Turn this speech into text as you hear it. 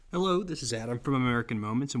Hello, this is Adam from American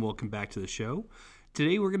Moments, and welcome back to the show.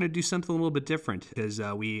 Today we're going to do something a little bit different because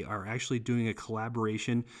we are actually doing a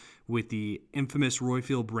collaboration with the infamous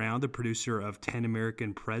Roifield Brown, the producer of 10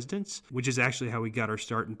 American Presidents, which is actually how we got our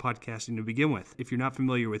start in podcasting to begin with. If you're not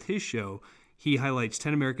familiar with his show, he highlights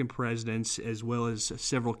 10 American presidents as well as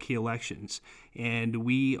several key elections. And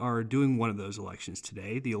we are doing one of those elections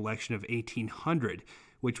today, the election of 1800,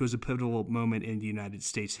 which was a pivotal moment in the United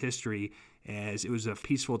States history, as it was a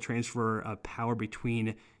peaceful transfer of power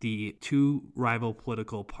between the two rival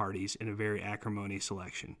political parties in a very acrimonious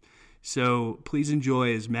election. So please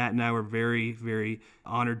enjoy, as Matt and I were very, very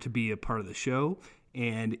honored to be a part of the show.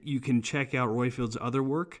 And you can check out Roifield's other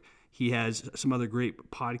work. He has some other great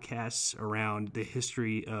podcasts around the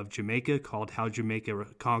history of Jamaica called How Jamaica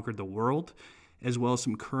Conquered the World, as well as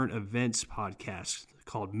some current events podcasts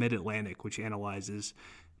called Mid-Atlantic, which analyzes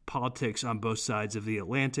politics on both sides of the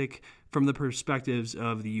Atlantic from the perspectives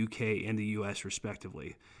of the UK and the US,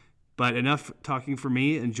 respectively. But enough talking for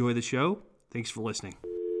me. Enjoy the show. Thanks for listening.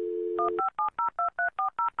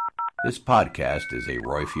 This podcast is a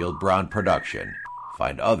Roifield Brown production.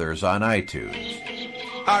 Find others on iTunes.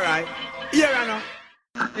 All right. Yeah,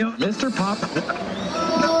 I know. Mr. Pop.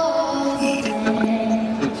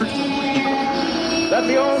 That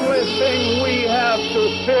the only thing we have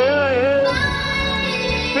to fear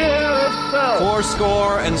is fear itself.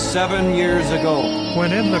 77 years ago,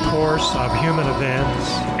 when in the course of human events,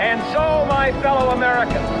 And so, my fellow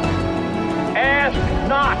Americans, ask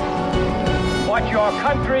not what your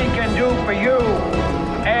country can do for you.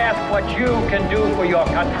 Ask what you can do for your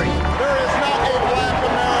country. There is not a black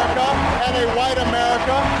America and a white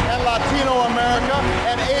America and Latino America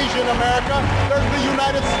and Asian America. There's the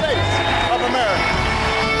United States of America.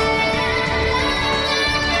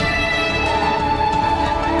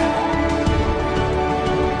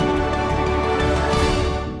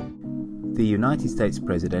 The United States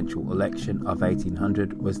presidential election of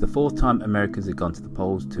 1800 was the fourth time Americans had gone to the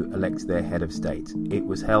polls to elect their head of state. It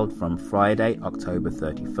was held from Friday, October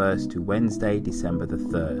 31st to Wednesday, December the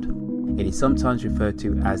 3rd. It is sometimes referred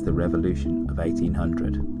to as the Revolution of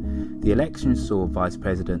 1800. The election saw Vice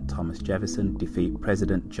President Thomas Jefferson defeat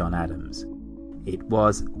President John Adams. It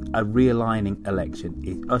was a realigning election.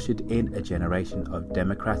 It ushered in a generation of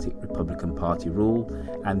Democratic-Republican Party rule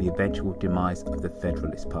and the eventual demise of the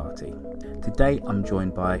Federalist Party. Today I'm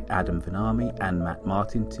joined by Adam Vanami and Matt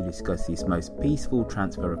Martin to discuss this most peaceful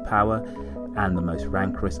transfer of power and the most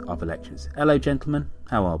rancorous of elections. Hello gentlemen,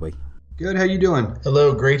 how are we? Good, how you doing?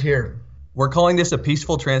 Hello, great here. We're calling this a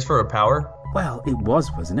peaceful transfer of power? Well, it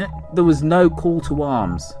wasn't it? There was no call to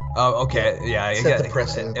arms. Oh, okay, yeah. Set the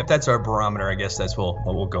precedent. If that's our barometer, I guess that's what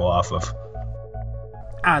we'll go off of.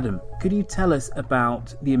 Adam, could you tell us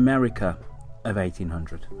about the America of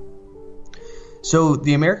 1800? So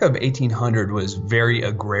the America of 1800 was very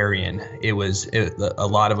agrarian. It was a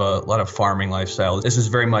lot of farming lifestyle. This is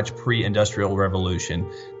very much pre-industrial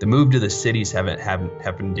revolution. The move to the cities haven't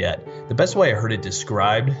happened yet. The best way I heard it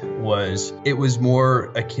described was it was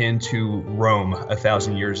more akin to Rome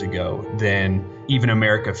 1,000 years ago than even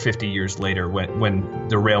America 50 years later when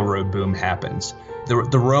the railroad boom happens.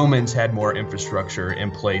 The Romans had more infrastructure in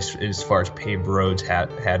place as far as paved roads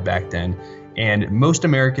had back then. And most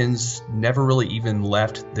Americans never really even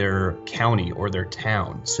left their county or their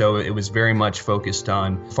town. So it was very much focused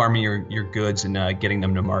on farming your goods and getting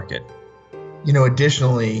them to market. You know,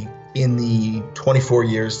 additionally, in the 24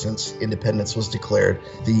 years since independence was declared,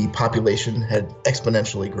 the population had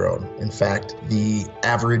exponentially grown. In fact, the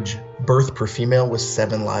average birth per female was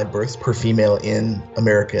 7 live births per female in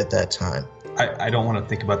America at that time. I don't want to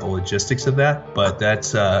think about the logistics of that, but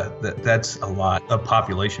that's a lot of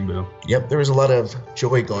population boom. Yep, there was a lot of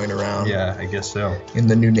joy going around. Yeah, I guess so. In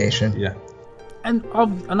the new nation. Yeah. And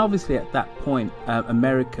obviously at that point,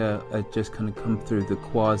 America had just kind of come through the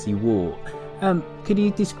quasi-war. Could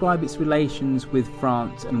you describe its relations with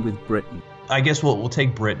France and with Britain? I guess we'll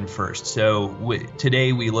take Britain first. So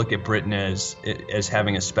today we look at Britain as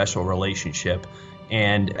having a special relationship.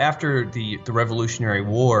 And after the Revolutionary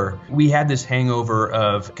War, we had this hangover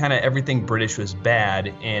of kind of everything British was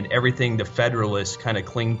bad and everything the Federalists kind of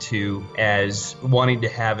cling to as wanting to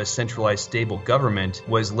have a centralized, stable government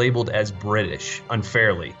was labeled as British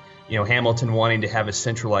unfairly. You know, Hamilton wanting to have a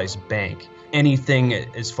centralized bank. Anything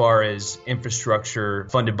as far as infrastructure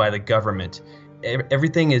funded by the government.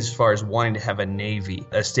 Everything as far as wanting to have a navy,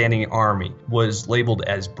 a standing army, was labeled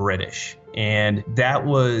as British. And that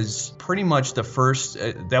was pretty much the first,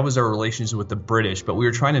 that was our relations with the British, but we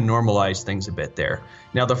were trying to normalize things a bit there.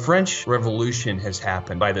 Now, the French Revolution has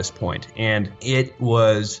happened by this point, and it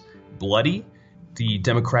was bloody. the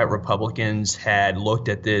Democrat Republicans had looked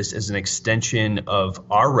at this as an extension of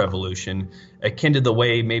our revolution, akin to the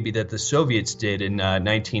way maybe that the Soviets did in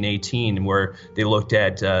 1918, where they looked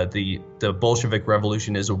at the Bolshevik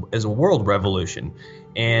Revolution as a world revolution.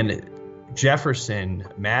 And Jefferson,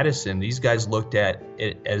 Madison, these guys looked at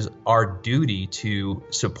it as our duty to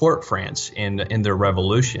support France in their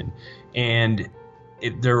revolution. And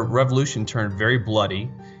their revolution turned very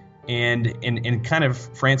bloody. And in kind of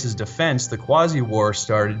France's defense, the quasi-war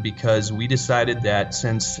started because we decided that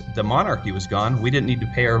since the monarchy was gone, we didn't need to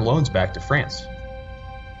pay our loans back to France.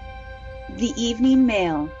 The Evening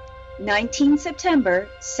Mail, 19 September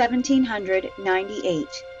 1798,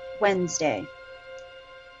 Wednesday.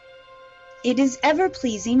 It is ever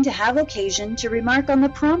pleasing to have occasion to remark on the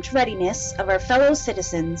prompt readiness of our fellow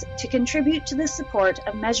citizens to contribute to the support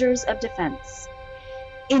of measures of defense.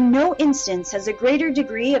 In no instance has a greater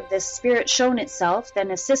degree of this spirit shown itself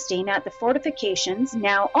than assisting at the fortifications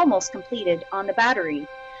now almost completed on the battery,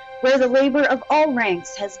 where the labor of all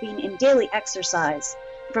ranks has been in daily exercise,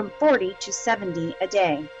 from 40 to 70 a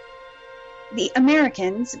day. The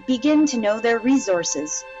Americans begin to know their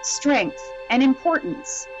resources, strength, and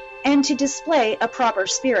importance, and to display a proper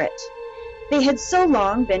spirit. They had so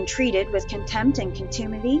long been treated with contempt and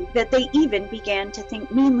contumely that they even began to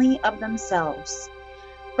think meanly of themselves.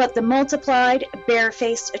 But the multiplied,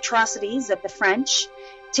 barefaced atrocities of the French,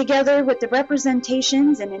 together with the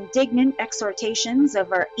representations and indignant exhortations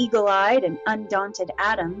of our eagle-eyed and undaunted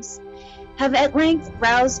Adams, have at length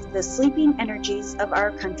roused the sleeping energies of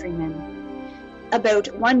our countrymen. About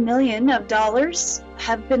 $1 million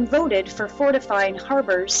have been voted for fortifying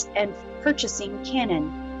harbors and purchasing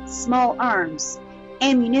cannon, small arms,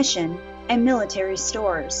 ammunition, and military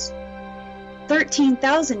stores.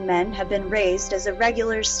 13,000 men have been raised as a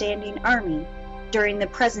regular standing army during the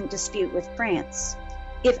present dispute with France.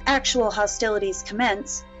 If actual hostilities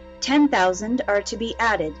commence, 10,000 are to be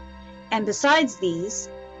added, and besides these,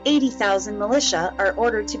 80,000 militia are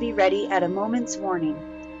ordered to be ready at a moment's warning.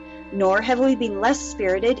 Nor have we been less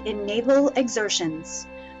spirited in naval exertions.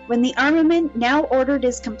 When the armament now ordered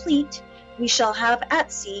is complete, we shall have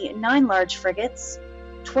at sea 9 large frigates,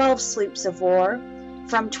 12 sloops of war,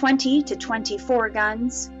 from 20 to 24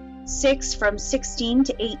 guns, 6 from 16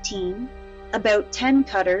 to 18, about 10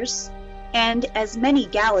 cutters, and as many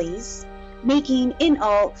galleys, making in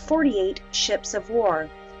all 48 ships of war.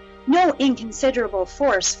 No inconsiderable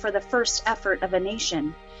force for the first effort of a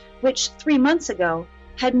nation, which 3 months ago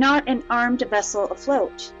had not an armed vessel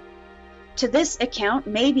afloat. To this account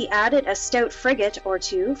may be added a stout frigate or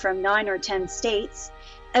two from 9 or 10 states,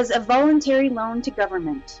 as a voluntary loan to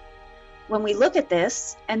government. When we look at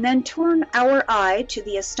this, and then turn our eye to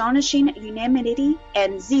the astonishing unanimity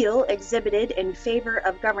and zeal exhibited in favor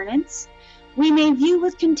of governance, we may view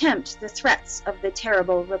with contempt the threats of the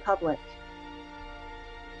terrible republic.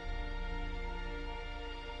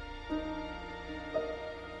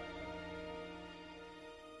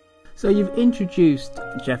 So you've introduced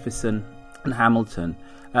Jefferson and Hamilton.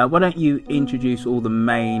 Why don't you introduce all the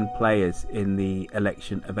main players in the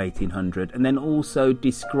election of 1800 and then also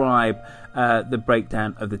describe the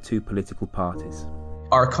breakdown of the two political parties?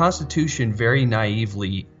 Our Constitution very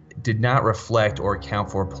naively did not reflect or account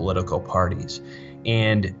for political parties.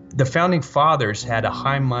 And the Founding Fathers had a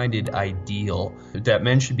high-minded ideal that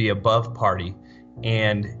men should be above party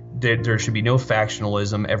and there should be no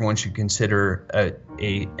factionalism. Everyone should consider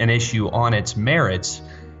an issue on its merits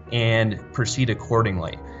and proceed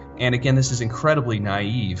accordingly. And again, this is incredibly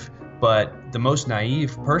naive, but the most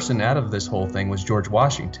naive person out of this whole thing was George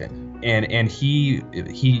Washington. And he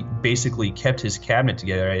basically kept his cabinet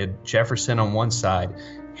together. I had Jefferson on one side,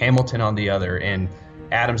 Hamilton on the other, and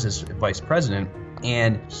Adams as vice president.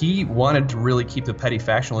 And he wanted to really keep the petty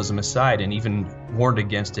factionalism aside and even warned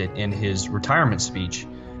against it in his retirement speech.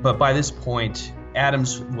 But by this point,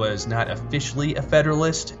 Adams was not officially a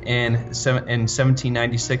Federalist in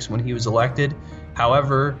 1796 when he was elected.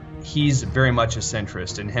 However, he's very much a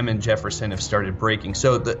centrist, and him and Jefferson have started breaking.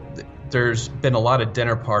 So there's been a lot of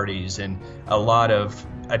dinner parties and a lot of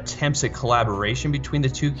attempts at collaboration between the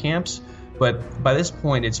two camps. But by this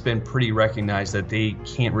point, it's been pretty recognized that they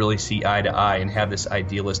can't really see eye to eye and have this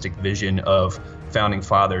idealistic vision of Founding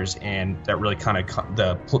Fathers, and that really kind of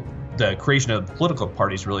the creation of the political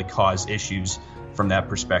parties really caused issues from that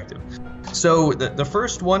perspective. So the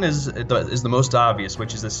first one is the most obvious,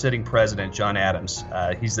 which is the sitting president, John Adams.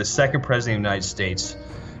 He's the second president of the United States.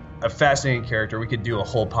 a fascinating character. We could do a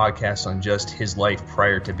whole podcast on just his life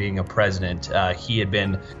prior to being a president. He had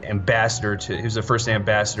been he was the first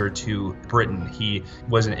ambassador to Britain. He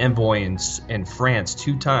was an envoy in France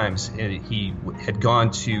 2 times. He had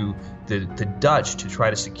gone to the Dutch to try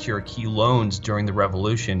to secure key loans during the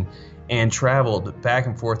Revolution, and traveled back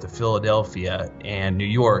and forth to Philadelphia and New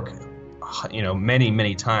York, many,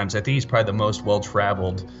 many times. I think he's probably the most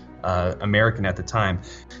well-traveled American at the time.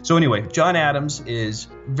 So anyway, John Adams is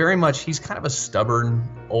very much, he's kind of a stubborn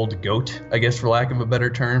old goat, I guess, for lack of a better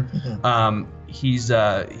term. He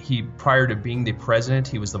prior to being the president,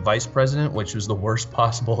 he was the vice president, which was the worst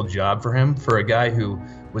possible job for him. For a guy who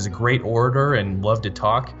was a great orator and loved to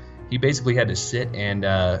talk, he basically had to sit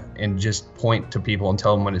and just point to people and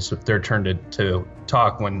tell them when it's their turn to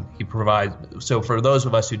talk when he provides. So for those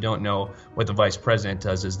of us who don't know what the vice president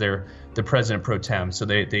does, is they're the president pro tem. So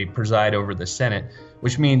they preside over the Senate,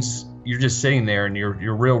 which means you're just sitting there, and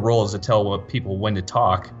your real role is to tell people when to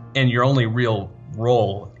talk. And your only real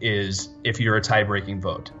role is if you're a tie-breaking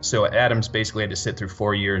vote. So Adams basically had to sit through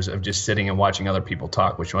 4 years of just sitting and watching other people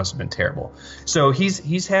talk, which must have been terrible. So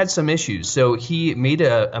he's had some issues. So he made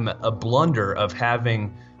a blunder of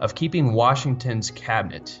keeping Washington's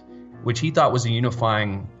cabinet, which he thought was a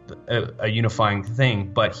unifying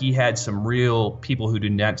thing, but he had some real people who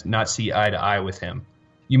did not see eye to eye with him.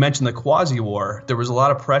 You mentioned the Quasi-War. There was a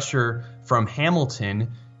lot of pressure from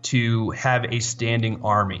Hamilton to have a standing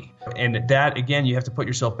army. And that, again, you have to put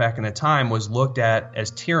yourself back in the time, was looked at as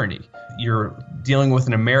tyranny. You're dealing with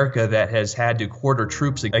an America that has had to quarter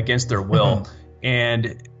troops against their will.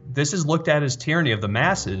 And this is looked at as tyranny of the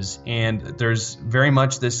masses. And there's very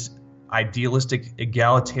much this idealistic,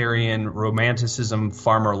 egalitarian, romanticism,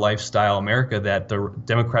 farmer lifestyle America that the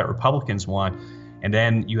Democrat Republicans want. And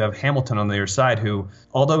then you have Hamilton on the other side, who,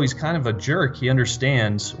 although he's kind of a jerk, he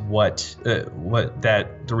understands the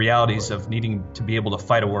realities of needing to be able to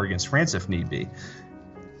fight a war against France if need be.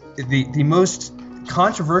 The most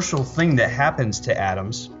controversial thing that happens to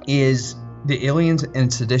Adams is the Aliens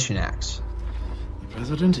and Sedition Acts. The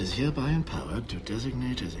President is hereby empowered to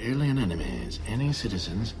designate as alien enemies any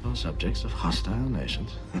citizens or subjects of hostile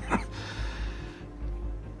nations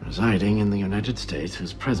residing in the United States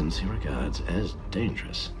whose presence he regards as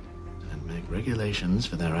dangerous, and make regulations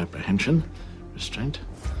for their apprehension, restraint,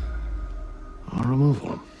 or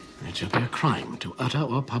removal. It shall be a crime to utter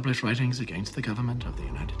or publish writings against the government of the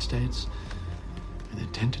United States with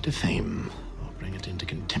intent to defame or bring it into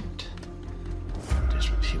contempt or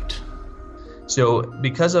disrepute. So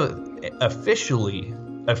because of officially,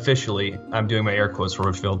 I'm doing my air quotes for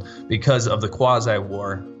Roifield, because of the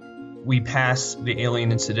Quasi-War, we pass the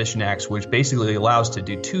Alien and Sedition Acts, which basically allows to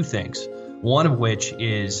do 2 things. One of which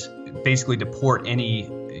is basically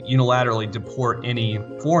unilaterally deport any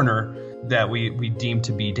foreigner that we deem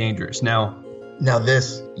to be dangerous. Now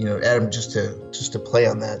this, Adam, just to play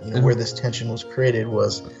on that, where this tension was created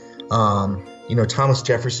was, Thomas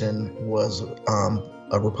Jefferson was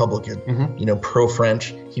a Republican,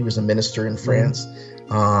 pro-French. He was a minister in France,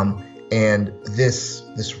 and this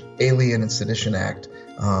Alien and Sedition Act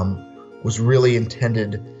was really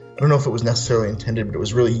intended. I don't know if it was necessarily intended, but it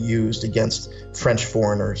was really used against French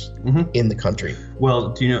foreigners in the country. Well,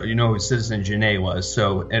 do you know who Citizen Genet was?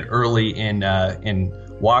 So early in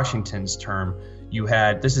Washington's term, you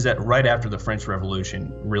had, this is right after the French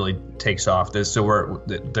Revolution really takes off.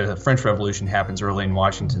 The French Revolution happens early in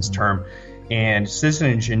Washington's term, and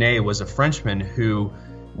Citizen Genet was a Frenchman who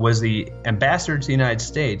was the ambassador to the United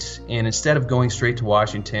States, and instead of going straight to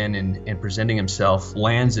Washington and presenting himself,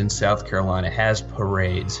 lands in South Carolina, has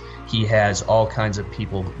parades. He has all kinds of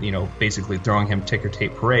people, basically throwing him ticker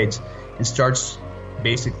tape parades, and starts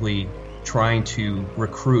basically trying to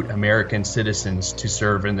recruit American citizens to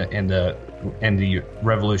serve in the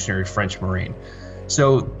Revolutionary French Marine.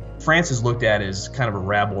 So France is looked at as kind of a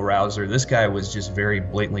rabble rouser. This guy was just very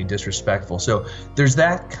blatantly disrespectful. So there's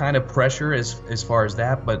that kind of pressure as far as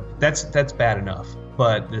that, but that's bad enough.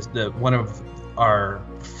 But one of our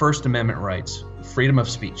First Amendment rights, freedom of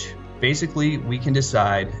speech. Basically, we can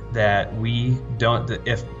decide that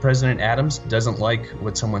if President Adams doesn't like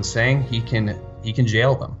what someone's saying, he can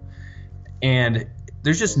jail them. And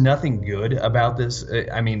there's just nothing good about this.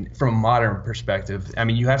 I mean, from a modern perspective,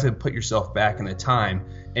 you have to put yourself back in the time.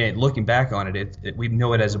 And looking back on it, we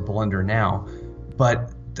know it as a blunder now.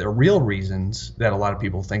 But the real reasons that a lot of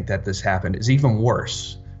people think that this happened is even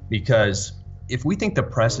worse. Because if we think the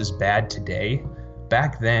press is bad today,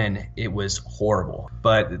 back then it was horrible.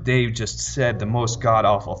 But they just said the most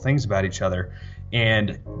god-awful things about each other.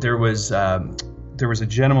 And there was a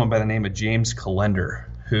gentleman by the name of James Callender,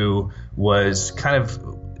 who was kind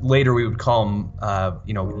of later we would call them,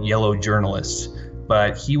 yellow journalists,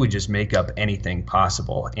 but he would just make up anything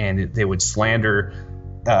possible, and they would slander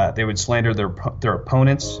their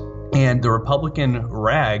opponents. And the Republican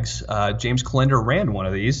rags, James Callender ran one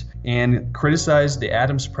of these and criticized the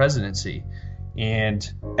Adams presidency. And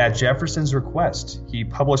at Jefferson's request, he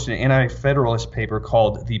published an anti-federalist paper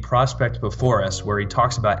called The Prospect Before Us, where he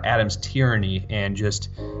talks about Adams' tyranny and just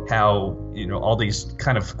how, all these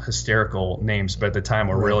kind of hysterical names, but at the time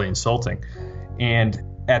were really insulting. And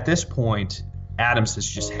at this point, Adams has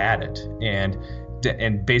just had it.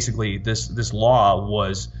 And basically this law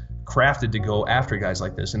was crafted to go after guys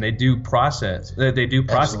like this, and they do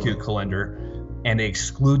prosecute Callender, and they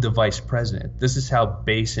exclude the vice president. This is how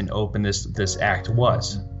base and open this act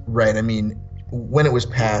was. Right. I mean, when it was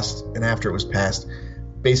passed and after it was passed,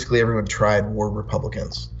 basically everyone tried were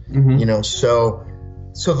Republicans. Mm-hmm. So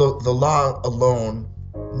the law alone,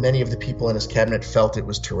 many of the people in his cabinet felt it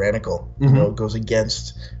was tyrannical. Mm-hmm. It goes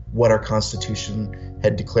against what our Constitution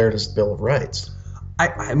had declared as the Bill of Rights.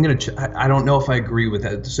 I don't know if I agree with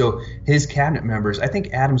that. So his cabinet members, I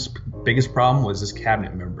think Adams' biggest problem was his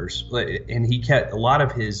cabinet members, and he kept a lot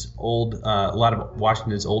of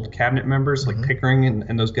Washington's old cabinet members, like Pickering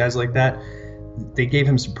and those guys like that. They gave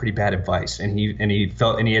him some pretty bad advice, and he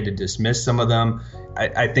had to dismiss some of them.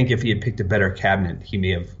 I think if he had picked a better cabinet, he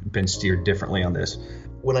may have been steered differently on this.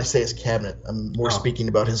 When I say his cabinet, I'm more speaking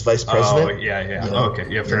about his vice president. Oh, yeah. Okay,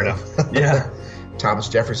 yeah, fair enough. Yeah. Thomas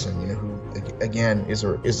Jefferson, who again is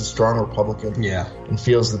a strong Republican, and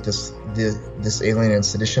feels that this Alien and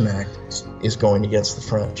Sedition Act is going against the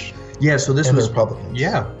French. Yeah, so this was Republicans.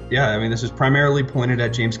 Yeah. I mean, this is primarily pointed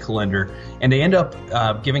at James Callender, and they end up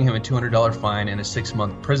giving him a $200 fine and a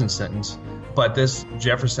 6-month prison sentence. But this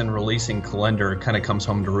Jefferson releasing Callender kind of comes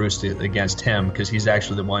home to roost against him, because he's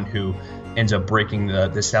actually the one who ends up breaking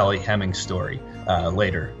the Sally Hemings story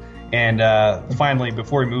later. And finally,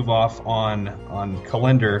 before we move off on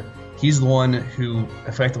Callender, he's the one who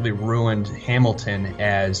effectively ruined Hamilton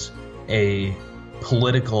as a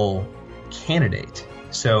political candidate.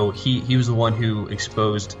 So he was the one who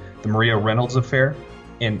exposed the Maria Reynolds affair,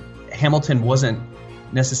 and Hamilton wasn't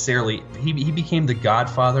necessarily he became the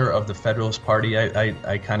godfather of the Federalist Party,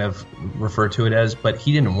 I kind of refer to it as, but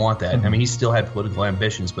he didn't want that. Mm-hmm. I mean, he still had political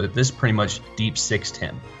ambitions, but this pretty much deep sixed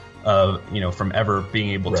him from ever being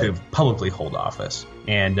able to publicly hold office.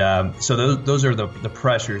 And so those are the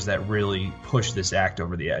pressures that really push this act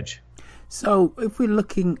over the edge. So if we're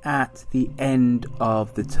looking at the end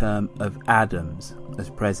of the term of Adams as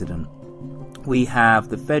president, we have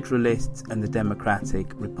the Federalists and the Democratic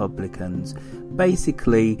Republicans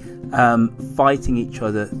basically fighting each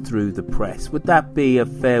other through the press. Would that be a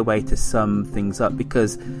fair way to sum things up?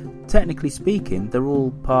 Because technically speaking, they're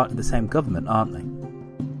all part of the same government, aren't they?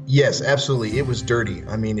 Yes, absolutely. It was dirty.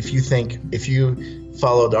 I mean, if you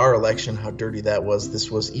followed our election, how dirty that was,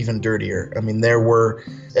 this was even dirtier. I mean, there were,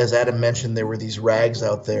 as Adam mentioned, there were these rags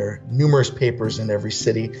out there, numerous papers in every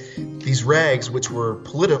city. These rags, which were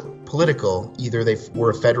political, either they were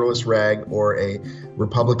a Federalist rag or a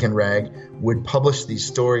Republican rag, would publish these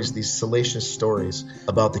stories, these salacious stories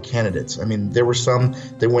about the candidates. I mean, there were some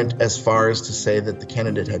that went as far as to say that the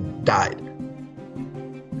candidate had died.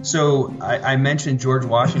 So I mentioned George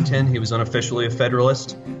Washington. He was unofficially a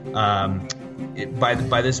Federalist.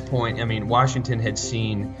 By this point, I mean, Washington had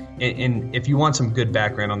seen, and if you want some good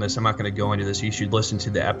background on this, I'm not going to go into this. You should listen to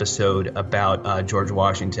the episode about George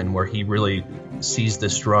Washington, where he really sees the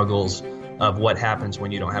struggles of what happens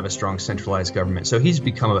when you don't have a strong centralized government. So he's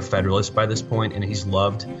become a Federalist by this point, and he's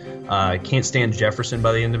loved. Can't stand Jefferson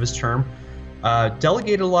by the end of his term.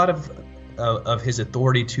 Delegated a lot of his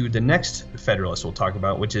authority to the next Federalist we'll talk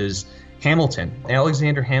about, which is Hamilton.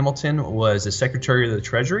 Alexander Hamilton was the Secretary of the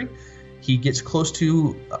Treasury. He gets close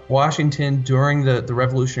to Washington during the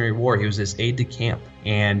Revolutionary War. He was his aide-de-camp,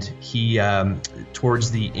 and he, towards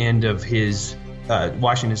the end of his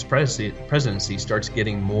Washington's presidency, starts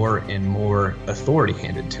getting more and more authority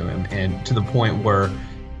handed to him, and to the point where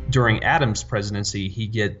during Adams' presidency,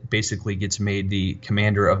 he basically gets made the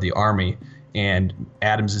commander of the army. And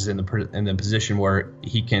Adams is in the position where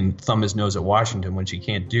he can thumb his nose at Washington, which he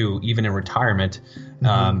can't do even in retirement,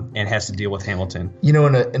 and has to deal with Hamilton.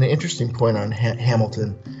 An interesting point on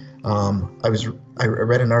Hamilton, I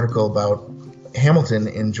read an article about Hamilton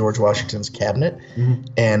in George Washington's cabinet,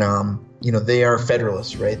 and they are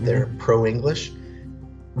Federalists, right? Mm-hmm. They're pro-English.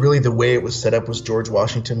 Really, the way it was set up was George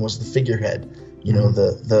Washington was the figurehead,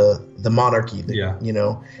 the monarchy,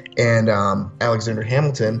 and Alexander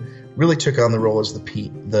Hamilton really took on the role as the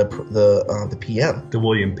PM, the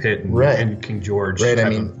William Pitt and King George type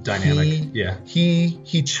of dynamic.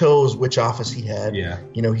 He chose which office he had. Yeah.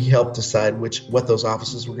 He helped decide what those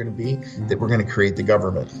offices were going to be that were going to create the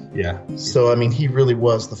government. Yeah. So he really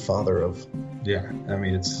was the father of. Yeah,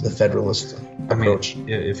 it's the Federalist approach.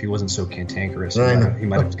 If he wasn't so cantankerous, he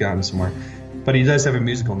might have gotten somewhere. But he does have a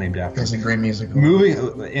musical named after him. It's a great musical. Moving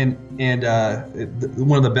one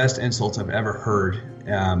of the best insults I've ever heard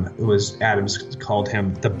was Adams called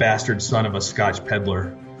him the bastard son of a Scotch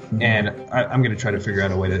peddler, and I'm going to try to figure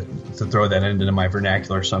out a way to throw that into my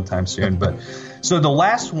vernacular sometime soon. But so the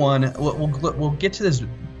last one, we'll get to this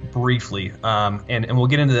briefly, and we'll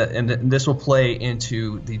get into that, and this will play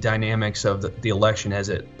into the dynamics of the election as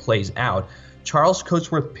it plays out. Charles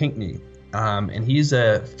Cotesworth Pinckney. And he's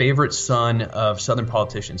a favorite son of Southern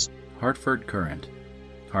politicians. Hartford Courant,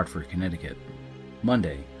 Hartford, Connecticut,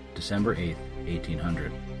 Monday, December 8th, 1800.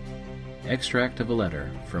 Extract of a letter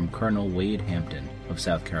from Colonel Wade Hampton of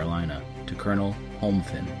South Carolina to Colonel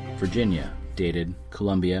Holmfin, Virginia, dated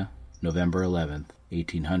Columbia, November 11th,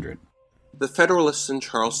 1800. The Federalists in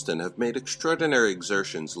Charleston have made extraordinary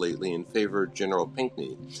exertions lately in favor of General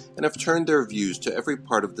Pinckney and have turned their views to every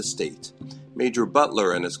part of the state. Major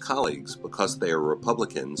Butler and his colleagues, because they are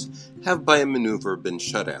Republicans, have by a maneuver been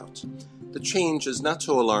shut out. The change is not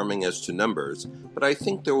so alarming as to numbers, but I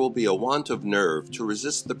think there will be a want of nerve to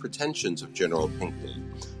resist the pretensions of General Pinckney.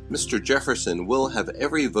 Mr. Jefferson will have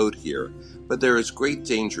every vote here, but there is great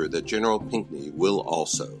danger that General Pinckney will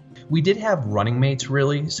also. We did have running mates,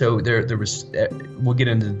 really, so there was. We'll get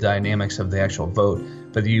into the dynamics of the actual vote,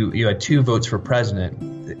 but you had two votes for president.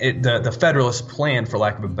 The Federalist plan, for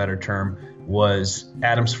lack of a better term, was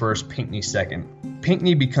Adams first, Pinckney second.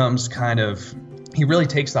 Pinckney becomes he really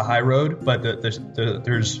takes the high road, but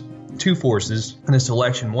there's two forces in this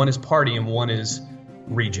election. One is party and one is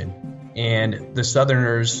region. And the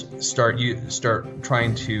Southerners start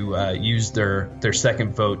trying to use their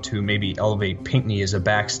second vote to maybe elevate Pinckney as a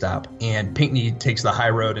backstop. And Pinckney takes the high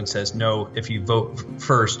road and says, no, if you vote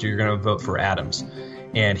first, you're going to vote for Adams.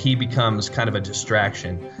 And he becomes kind of a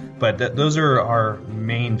distraction. But those are our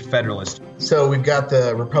main Federalists. So we've got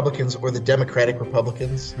the Republicans, or the Democratic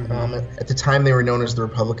Republicans. At the time they were known as the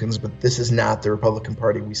Republicans, but this is not the Republican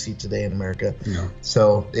Party we see today in America. No.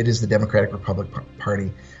 So it is the Democratic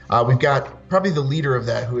Party. We've got probably the leader of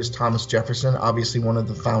that, who is Thomas Jefferson, obviously one of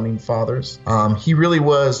the founding fathers. He really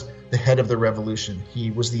was the head of the revolution.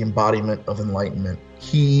 He was the embodiment of enlightenment.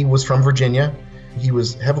 He was from Virginia. He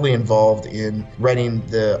was heavily involved in writing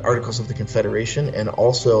the Articles of the Confederation and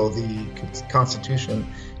also the Constitution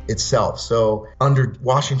itself. So under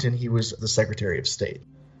Washington, he was the Secretary of State.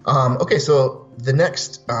 So the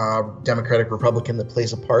next Democratic Republican that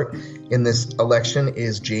plays a part in this election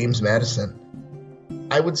is James Madison.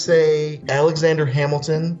 I would say Alexander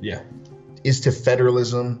Hamilton is to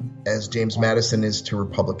federalism as James Madison is to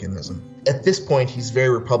republicanism. At this point, he's very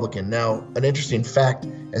Republican. Now, an interesting fact,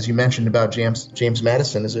 as you mentioned about James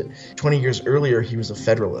Madison, is that 20 years earlier, he was a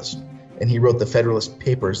Federalist. And he wrote the Federalist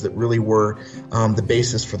Papers that really were the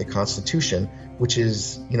basis for the Constitution, which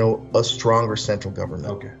is, a stronger central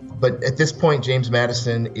government. Okay. But at this point, James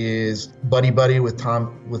Madison is buddy-buddy with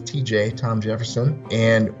Tom Jefferson,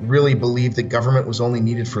 and really believed that government was only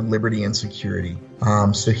needed for liberty and security.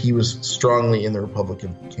 So he was strongly in the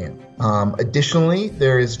Republican camp. Additionally,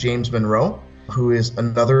 there is James Monroe, who is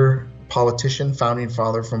another politician, founding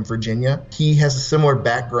father from Virginia. He has a similar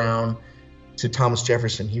background to Thomas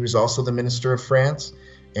Jefferson. He was also the minister of France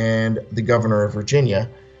and the governor of Virginia.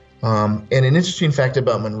 And an interesting fact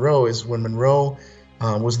about Monroe is when Monroe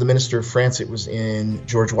was the minister of France, it was in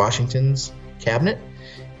George Washington's cabinet,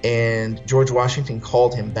 and George Washington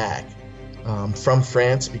called him back from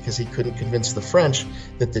France because he couldn't convince the French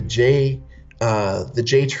that the Jay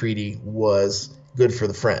Treaty was good for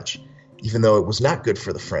the French, even though it was not good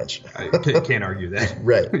for the French. I can't argue that.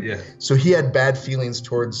 Right. Yeah. So he had bad feelings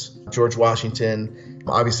towards George Washington,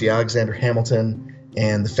 obviously Alexander Hamilton,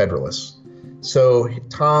 and the Federalists. So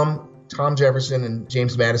Tom Jefferson and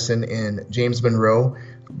James Madison and James Monroe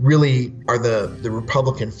really are the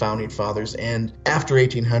Republican founding fathers. And after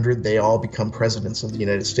 1800, they all become presidents of the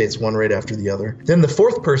United States, one right after the other. Then the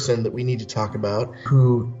fourth person that we need to talk about,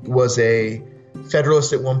 who was a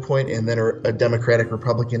Federalist at one point and then a Democratic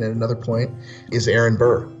Republican at another point, is Aaron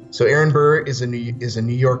Burr. So Aaron Burr is a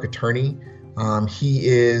New York attorney.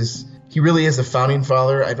 He really is a founding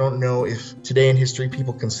father. I don't know if today in history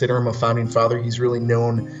people consider him a founding father. He's really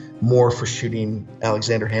known more for shooting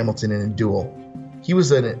Alexander Hamilton in a duel. He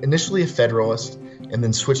was initially a Federalist and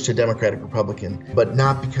then switched to Democratic Republican, but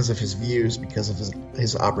not because of his views, because of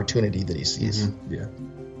his opportunity that he sees. Mm-hmm. Yeah.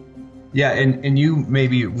 Yeah, and you may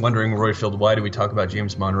be wondering, Roifield, why do we talk about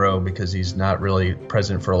James Monroe? Because he's not really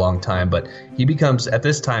president for a long time, but he becomes, at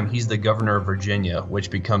this time, he's the governor of Virginia, which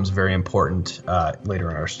becomes very important later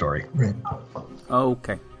in our story. Right.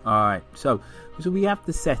 Okay. All right. So we have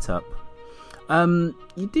the setup. You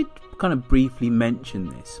did kind of briefly mention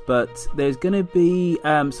this, but there's going to be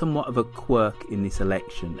somewhat of a quirk in this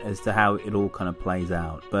election as to how it all kind of plays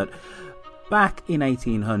out. But back in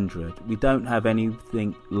 1800, we don't have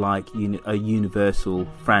anything like a universal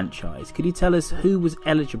franchise. Could you tell us who was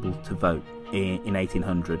eligible to vote in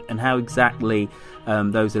 1800 and how exactly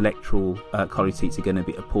those electoral college seats are going to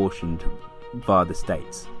be apportioned via the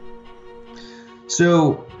states?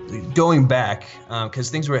 So going back, because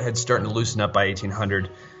things had starting to loosen up by 1800,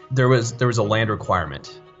 there was a land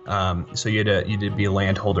requirement. So you had to be a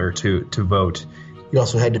landholder to vote. You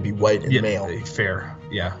also had to be white and male. Fair.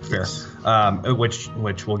 Yeah, fair. Yes.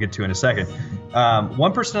 Which we'll get to in a second.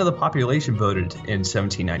 1% of the population voted in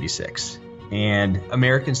 1796. And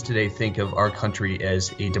Americans today think of our country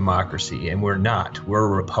as a democracy, and we're not. We're a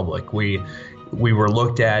republic. We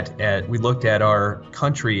looked at our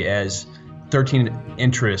country as 13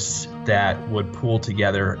 interests that would pool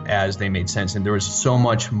together as they made sense. And there was so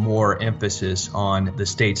much more emphasis on the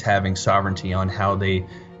states having sovereignty on how they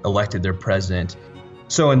elected their president.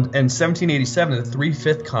 So in 1787, the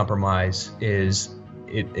 3/5 compromise is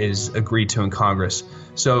agreed to in Congress.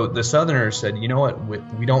 So the Southerners said, you know what,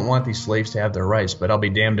 we don't want these slaves to have their rights, but I'll be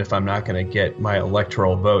damned if I'm not going to get my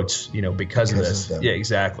electoral votes, because of this. Yeah,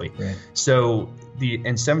 exactly. Right. So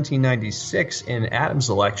in 1796, in Adams'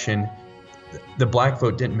 election, the black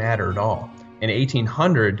vote didn't matter at all. In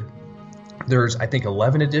 1800, there's, I think,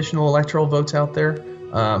 11 additional electoral votes out there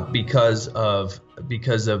because of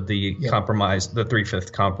the compromise, the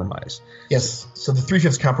 3/5 compromise. Yes. So the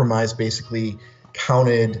 3/5 compromise basically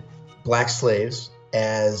counted black slaves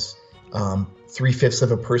as 3/5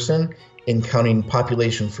 of a person in counting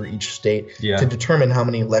population for each state to determine how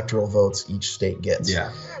many electoral votes each state gets.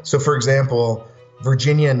 Yeah. So, for example,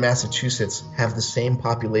 Virginia and Massachusetts have the same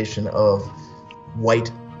population of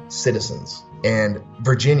white citizens, and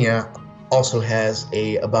Virginia also has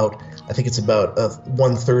about a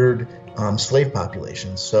 1/3 slave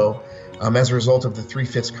population. So as a result of the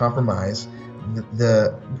 3/5 compromise,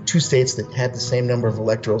 the two states that had the same number of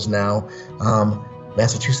electorals now,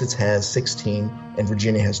 Massachusetts has 16 and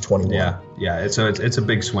Virginia has 21. Yeah. It's a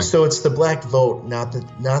big swing. So it's the black vote, not that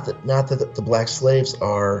the black slaves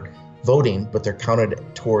are voting, but they're counted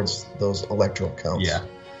towards those electoral counts.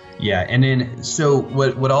 Yeah. And then so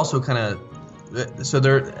what also kind of, so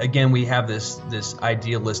there again we have this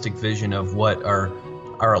idealistic vision of what our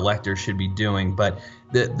electors should be doing, but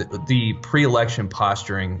the pre-election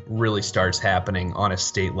posturing really starts happening on a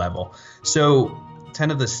state level. So 10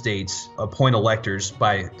 of the states appoint electors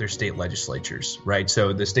by their state legislatures, right?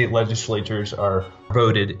 So the state legislatures are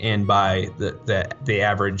voted in by the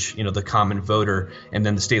average, the common voter, and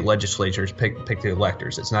then the state legislatures pick the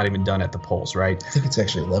electors. It's not even done at the polls, right? I think it's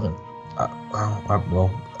actually 11.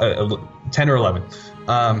 10 or 11.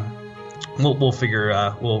 We'll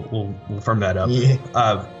figure. We'll firm that up.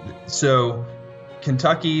 Yeah. So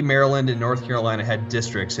Kentucky, Maryland, and North Carolina had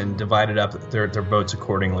districts and divided up their votes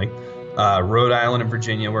accordingly. Rhode Island and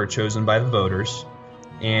Virginia were chosen by the voters,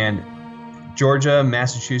 and Georgia,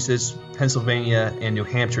 Massachusetts, Pennsylvania, and New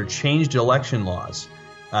Hampshire changed election laws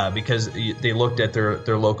because they looked at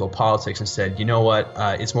their local politics and said, you know what,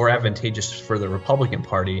 it's more advantageous for the Republican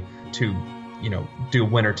Party to do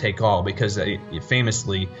winner take all, because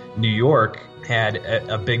famously New York had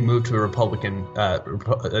a big move to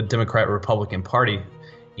a Democrat Republican Party,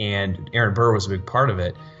 and Aaron Burr was a big part of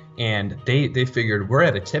it. And they figured, we're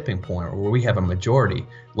at a tipping point where we have a majority.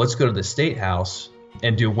 Let's go to the state house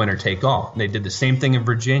and do winner take all. And they did the same thing in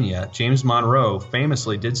Virginia. James Monroe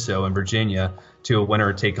famously did so in Virginia to a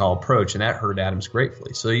winner take all approach, and that hurt Adams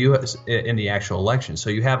gratefully. So in the actual election. So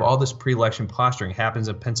you have all this pre-election posturing happens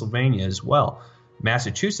in Pennsylvania as well.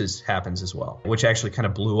 Massachusetts happens as well, which actually kind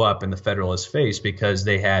of blew up in the Federalist face because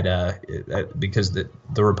they had because the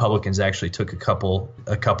Republicans actually took a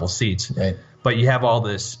couple seats. Right. But you have all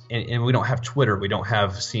this, and we don't have Twitter, we don't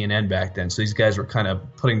have CNN back then. So these guys were kind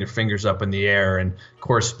of putting their fingers up in the air and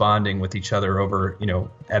corresponding with each other over,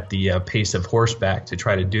 at the pace of horseback to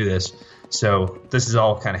try to do this. So this is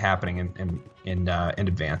all kind of happening in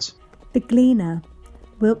advance. The Gleaner,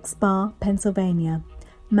 Wilkes-Barre, Pennsylvania,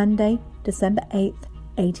 Monday, December 8th,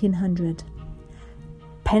 1800.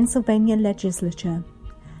 Pennsylvania Legislature.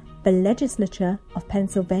 The Legislature of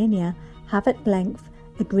Pennsylvania have at length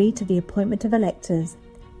agreed to the appointment of electors.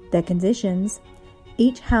 Their conditions: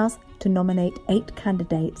 each house to nominate 8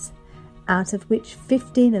 candidates, out of which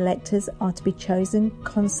 15 electors are to be chosen.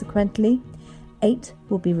 Consequently, 8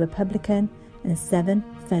 will be Republican and 7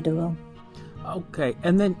 federal. Okay,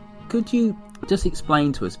 and then could you just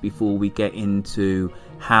explain to us, before we get into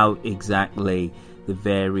how exactly the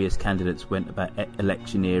various candidates went about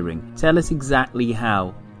electioneering, tell us exactly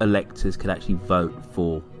how electors could actually vote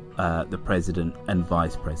for the president and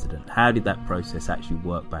vice president. How did that process actually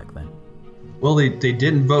work back then? Well, they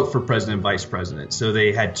didn't vote for president and vice president, so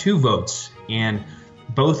they had 2 votes, and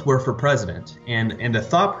both were for president. And the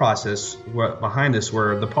thought process behind this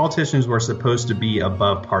were the politicians were supposed to be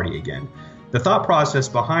above party again. The thought process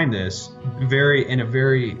behind this, in a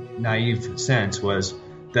very naive sense, was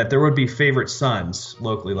that there would be favorite sons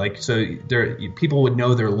locally, people would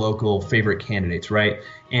know their local favorite candidates, right?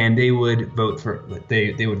 And they would vote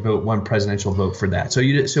they would vote one presidential vote for that. So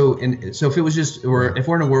if it was just, or if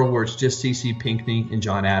we're in a world where it's just C.C. Pinckney and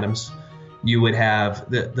John Adams, you would have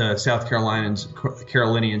the South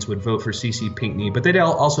Carolinians would vote for C.C. Pinckney, but they'd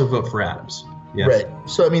also vote for Adams. Yes. Right.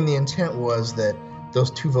 So the intent was that those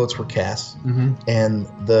 2 votes were cast, and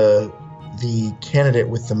the candidate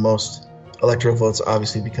with the most electoral votes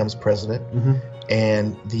obviously becomes president,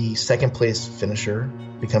 and the second place finisher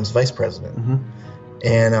becomes vice president.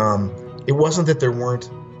 And it wasn't that there weren't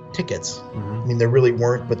tickets. There really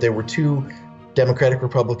weren't, but there were 2 Democratic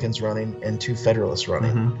Republicans running and 2 Federalists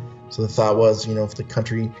running. So the thought was, if the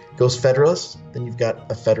country goes Federalist, then you've got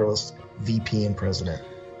a Federalist VP and president.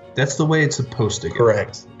 That's the way it's supposed to go.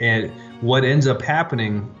 Correct. And what ends up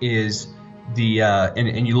happening is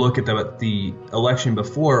and you look at the election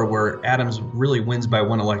before, where Adams really wins by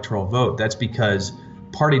 1 electoral vote. That's because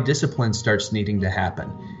party discipline starts needing to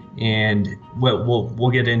happen. And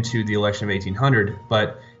we'll get into the election of 1800.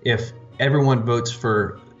 But if everyone votes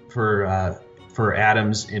for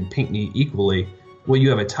Adams and Pinckney equally, well, you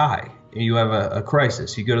have a tie and you have a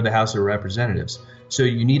crisis. You go to the House of Representatives. So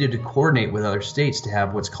you needed to coordinate with other states to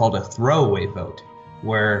have what's called a throwaway vote,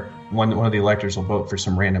 where one of the electors will vote for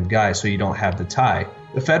some random guy, so you don't have the tie.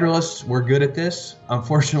 The Federalists were good at this.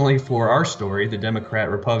 Unfortunately for our story, the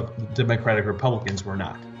Democratic Republicans were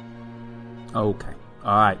not. Okay,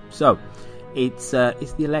 all right. So it's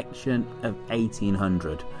the election of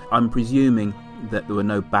 1800. I'm presuming that there were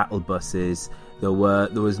no battle buses. There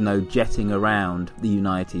was no jetting around the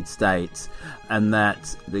United States, and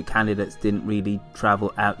that the candidates didn't really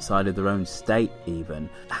travel outside of their own state even.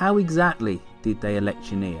 How exactly did they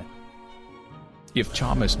electioneer? If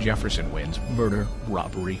Thomas Jefferson wins, murder,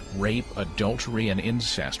 robbery, rape, adultery, and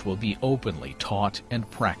incest will be openly taught and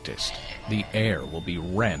practiced. The air will be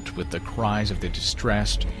rent with the cries of the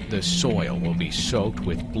distressed. The soil will be soaked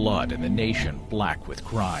with blood, and the nation black with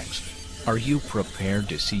crimes. Are you prepared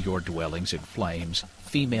to see your dwellings in flames,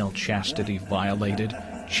 female chastity violated,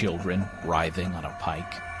 children writhing on a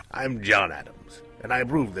pike? I'm John Adams, and I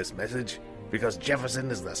approve this message because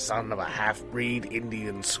Jefferson is the son of a half-breed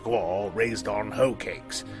Indian squaw raised on hoe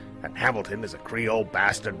cakes, and Hamilton is a Creole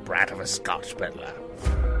bastard brat of a Scotch peddler.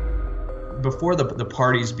 Before the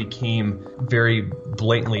parties became very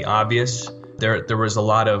blatantly obvious, there was a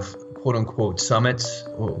lot of quote-unquote summits,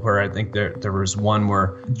 where I think there was one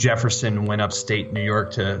where Jefferson went upstate New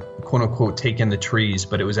York to quote-unquote take in the trees,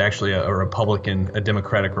 but it was actually a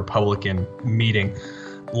Democratic Republican meeting.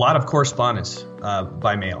 A lot of correspondence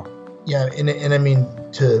by mail. Yeah, and I mean,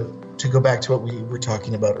 to go back to what we were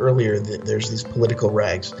talking about earlier, there's these political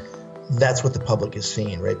rags. That's what the public is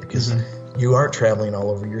seeing, right? Because you aren't traveling all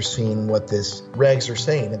over. You're seeing what this rags are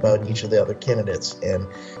saying about each of the other candidates. And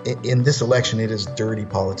in this election, it is dirty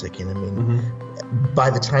politicking. I mean, by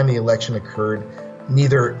the time the election occurred,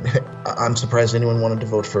 I'm surprised anyone wanted to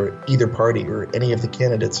vote for either party or any of the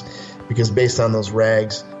candidates, because based on those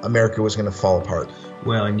rags, America was going to fall apart.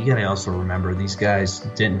 Well, and you got to also remember, these guys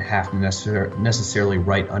didn't have to necessarily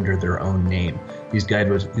write under their own name. These guys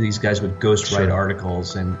would ghostwrite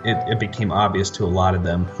articles, and it became obvious to a lot of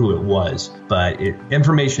them who it was. But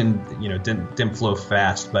information, didn't flow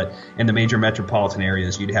fast. But in the major metropolitan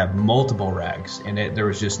areas, you'd have multiple rags, and there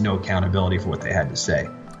was just no accountability for what they had to say.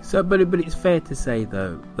 So, but it's fair to say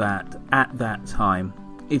though that at that time,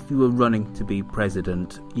 if you were running to be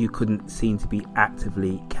president, you couldn't seem to be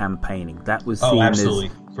actively campaigning. That was seen absolutely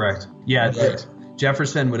correct. Yeah, right.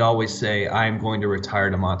 Jefferson would always say, "I'm going to retire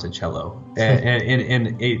to Monticello." And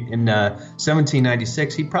in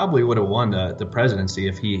 1796, he probably would have won the presidency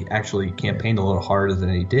if he actually campaigned a little harder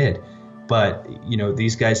than he did. But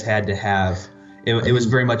these guys had to have. It was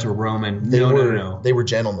very much a Roman. No. They were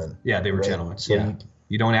gentlemen. Yeah, they were gentlemen. So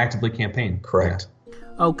you don't actively campaign. Correct. Yeah.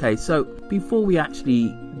 Okay, so before we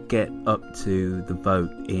actually get up to the vote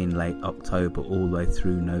in late October all the way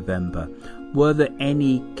through November, were there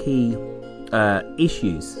any key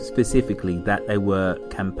issues specifically that they were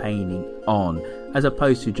campaigning on, as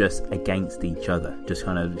opposed to just against each other, just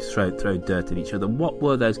kind of throw dirt at each other? What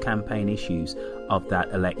were those campaign issues of that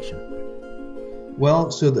election?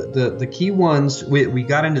 Well, so the key ones, we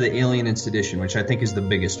got into the Alien and Sedition, which I think is the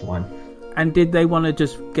biggest one. And did they want to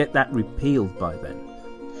just get that repealed by then?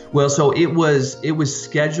 Well, so it was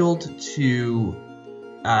scheduled to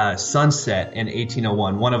sunset in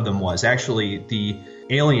 1801. One of them was. Actually, the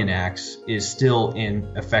Alien Acts is still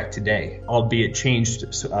in effect today, albeit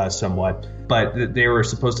changed somewhat, but they were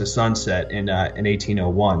supposed to sunset in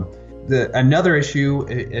 1801. Another issue,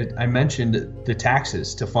 I mentioned the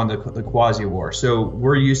taxes to fund the quasi-war. So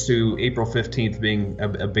we're used to April 15th being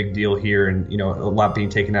a big deal here, and a lot being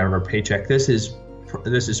taken out of our paycheck. This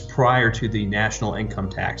is prior to the national income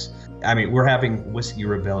tax. I mean, we're having whiskey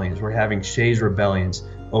rebellions, we're having Shays rebellions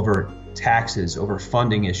over taxes, over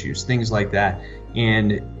funding issues, things like that.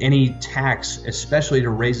 And any tax, especially to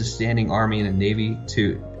raise a standing army and a navy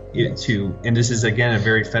and this is again a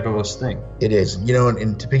very federalist thing. It is,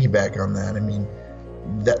 and to piggyback on that, I mean,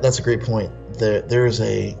 that's a great point. There's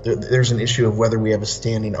an issue of whether we have a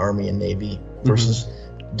standing army and navy versus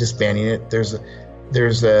disbanding it.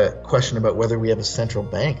 There's a question about whether we have a central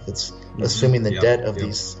bank that's assuming the debt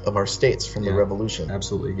of our states from the Revolution.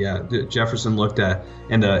 Absolutely, yeah. Jefferson looked at,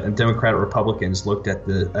 and Democratic Republicans looked at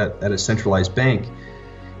a centralized bank,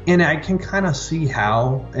 and I can kind of see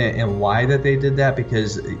how and why that they did that,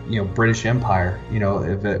 because British Empire,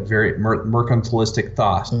 a very mercantilistic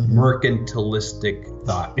thought,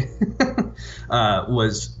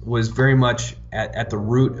 was very much at the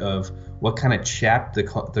root of what kind of chapped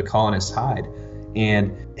the colonists' hide.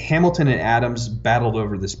 And Hamilton and Adams battled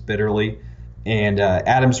over this bitterly, and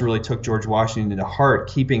Adams really took George Washington to heart,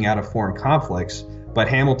 keeping out of foreign conflicts. But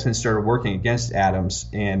Hamilton started working against Adams,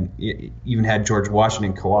 and even had George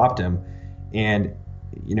Washington co-opt him, and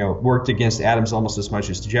worked against Adams almost as much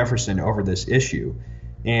as Jefferson over this issue.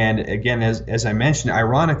 And again, as I mentioned,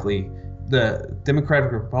 ironically, the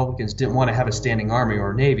Democratic Republicans didn't want to have a standing army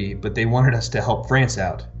or navy, but they wanted us to help France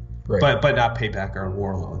out. Right. But not pay back our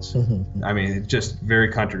war loans. Mm-hmm. I mean, it's just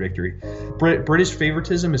very contradictory. British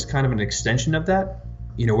favoritism is kind of an extension of that.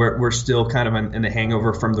 We're still kind of in the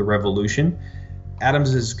hangover from the Revolution.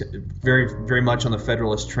 Adams is very, very much on the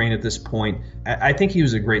Federalist train at this point. I think he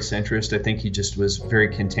was a great centrist. I think he just was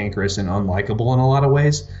very cantankerous and unlikable in a lot of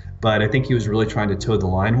ways. But I think he was really trying to toe the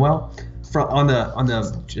line well. On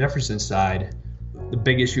the Jefferson side, the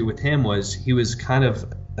big issue with him was he was kind of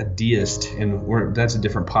a deist, and that's a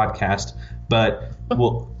different podcast. But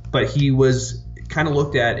he was kind of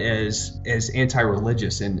looked at as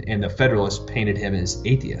anti-religious, and the Federalists painted him as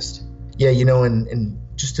atheist. Yeah, and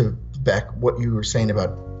just to back what you were saying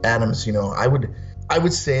about Adams, I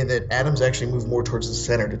would say that Adams actually moved more towards the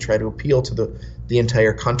center to try to appeal to the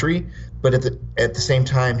entire country, but at the same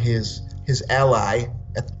time, his ally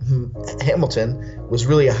Hamilton was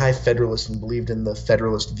really a high Federalist and believed in the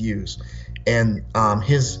Federalist views, and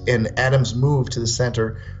Adams' move to the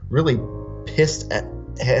center really pissed at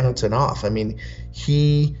Hamilton off. I mean,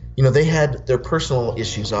 they had their personal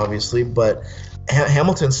issues obviously, but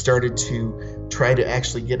Hamilton started to try to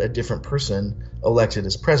actually get a different person elected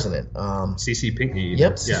as president. C.C. Pinckney.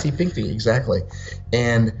 Yep, C.C. Pinckney, exactly.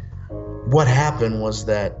 And what happened was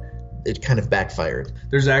that it kind of backfired.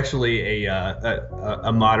 There's actually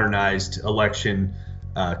a modernized election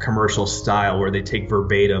commercial style where they take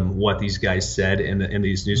verbatim what these guys said in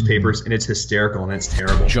these newspapers, and it's hysterical and it's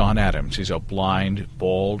terrible. John Adams is a blind,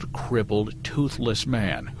 bald, crippled, toothless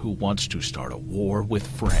man who wants to start a war with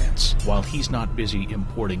France. While he's not busy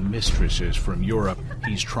importing mistresses from Europe,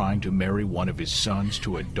 he's trying to marry one of his sons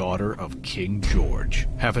to a daughter of King George.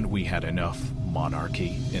 Haven't we had enough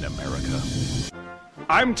monarchy in America?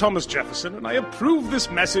 I'm Thomas Jefferson, and I approve this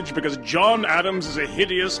message because John Adams is a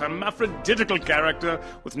hideous, hermaphroditical character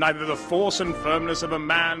with neither the force and firmness of a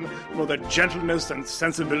man nor the gentleness and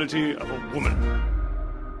sensibility of a woman.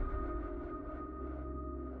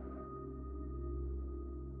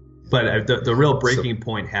 But the real breaking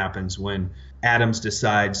point happens when Adams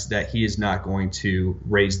decides that he is not going to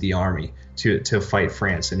raise the army to fight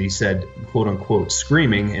France. And he said, quote unquote,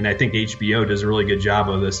 screaming, and I think HBO does a really good job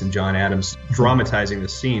of this, and John Adams dramatizing the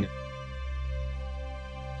scene,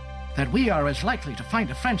 that we are as likely to find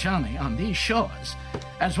a French army on these shores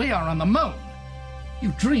as we are on the moon.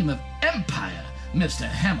 You dream of empire, Mr.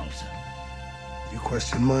 Hamilton. You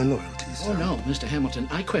question my loyalty, sir. Oh, no, Mr. Hamilton,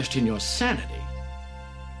 I question your sanity.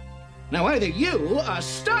 Now, either you are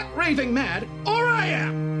stark raving mad, or I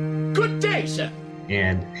am. Good day, sir.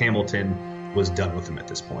 And Hamilton was done with him at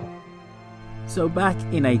this point. So back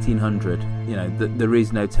in 1800, there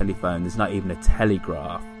is no telephone, there's not even a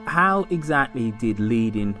telegraph. How exactly did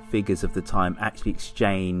leading figures of the time actually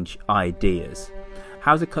exchange ideas?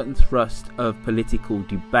 How's the cut and thrust of political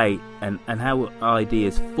debate and how were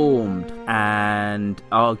ideas formed and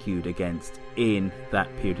argued against in that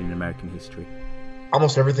period in American history?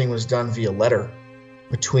 Almost everything was done via letter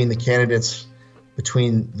between the candidates,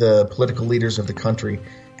 between the political leaders of the country.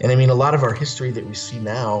 And I mean, a lot of our history that we see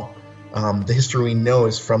now, the history we know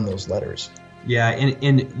is from those letters. Yeah,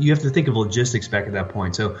 and you have to think of logistics back at that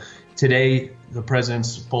point. So today, the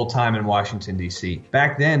president's full-time in Washington, D.C.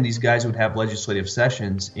 Back then, these guys would have legislative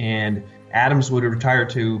sessions, and Adams would retire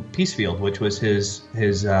to Peacefield, which was his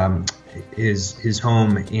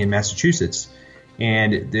home in Massachusetts.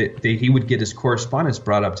 And he would get his correspondence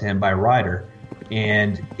brought up to him by rider.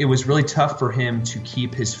 And it was really tough for him to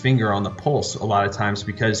keep his finger on the pulse a lot of times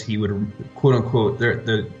because he would, quote unquote,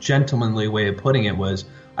 the gentlemanly way of putting it was,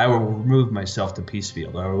 I will remove myself to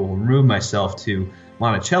Peacefield. I will remove myself to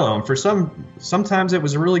Monticello. And for sometimes it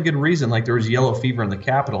was a really good reason, like there was yellow fever in the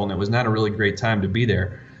Capitol and it was not a really great time to be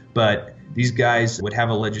there. But these guys would have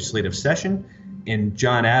a legislative session, and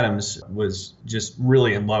John Adams was just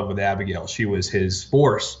really in love with Abigail. She was his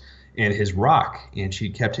force and his rock, and she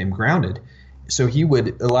kept him grounded. So he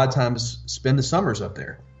would a lot of times spend the summers up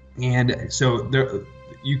there. And so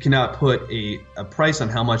you cannot put a price on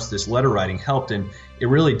how much this letter writing helped, and it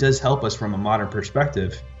really does help us from a modern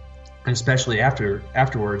perspective, and especially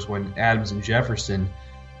afterwards when Adams and Jefferson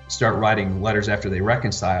start writing letters after they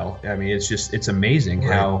reconcile. I mean, it's amazing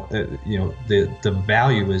right. How the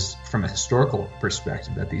value is from a historical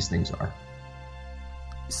perspective that these things are.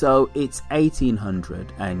 So it's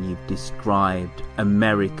 1800 and you've described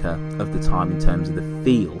America of the time in terms of the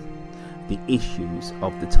feel, the issues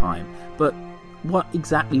of the time. But what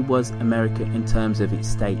exactly was America in terms of its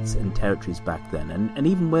states and territories back then? And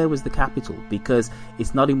even where was the capital? Because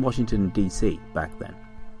it's not in Washington, D.C. back then.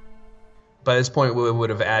 By this point, we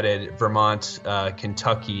would have added Vermont,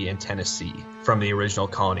 Kentucky, and Tennessee from the original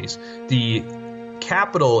colonies. The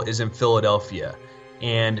capital is in Philadelphia.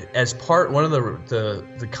 And as one of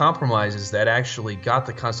the compromises that actually got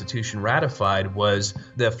the Constitution ratified was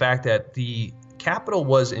the fact that the capital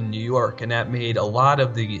was in New York, and that made a lot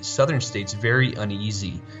of the southern states very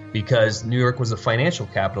uneasy because New York was the financial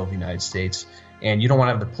capital of the United States, and you don't want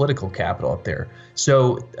to have the political capital up there.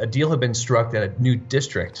 So a deal had been struck that a new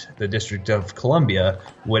district, the District of Columbia,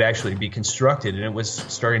 would actually be constructed, and it was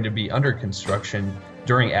starting to be under construction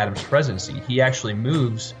during Adams' presidency. He actually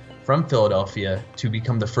moves from Philadelphia to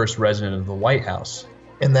become the first resident of the White House.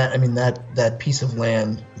 And that piece of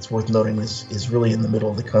land, it's worth noting, is really in the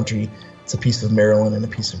middle of the country. It's a piece of Maryland and a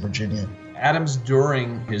piece of Virginia. Adams,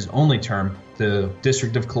 during his only term, the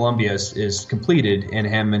District of Columbia is completed, and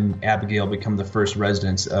him and Abigail become the first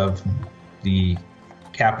residents of the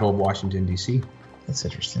capital of Washington, D.C. That's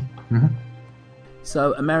interesting. Mm-hmm.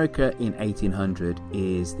 So America in 1800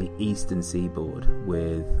 is the eastern seaboard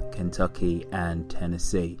with Kentucky and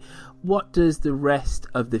Tennessee. What does the rest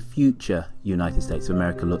of the future United States of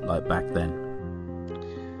America look like back then?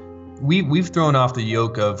 We've thrown off the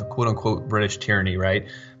yoke of quote-unquote British tyranny, right?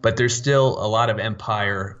 But there's still a lot of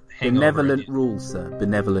empire hangover. Benevolent rule, sir.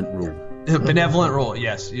 Benevolent rule. Benevolent rule,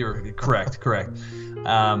 yes. You're correct.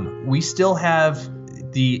 We still have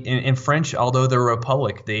in French, although they're a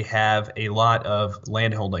republic, they have a lot of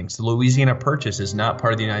land holdings. The Louisiana Purchase is not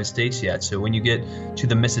part of the United States yet. So when you get to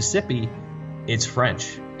the Mississippi, it's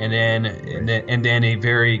French. And then a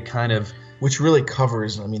very kind of... Which really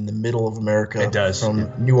covers, the middle of America. It does.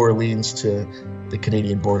 From New Orleans to the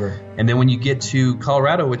Canadian border. And then when you get to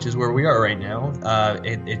Colorado, which is where we are right now,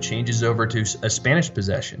 it changes over to a Spanish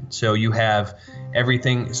possession. So you have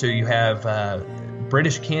everything. So you have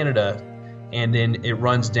British Canada, and then it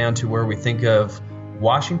runs down to where we think of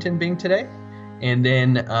Washington being today. And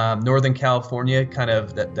then Northern California, kind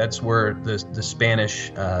of that's where the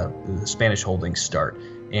Spanish holdings start.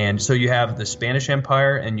 And so you have the Spanish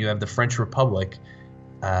Empire and you have the French Republic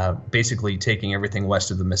basically taking everything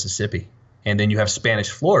west of the Mississippi. And then you have Spanish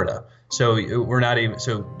Florida. So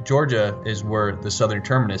Georgia is where the southern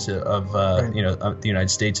terminus of the United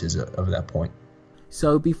States is of that point.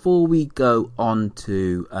 So before we go on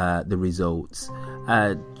to the results,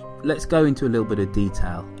 let's go into a little bit of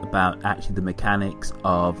detail about actually the mechanics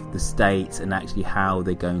of the states and actually how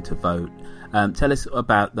they're going to vote. Tell us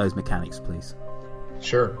about those mechanics, please.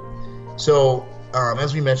 Sure. So,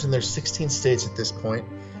 as we mentioned, there's 16 states at this point.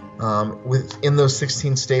 Within those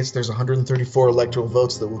 16 states, there's 134 electoral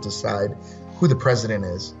votes that will decide who the president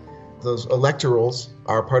is. Those electorals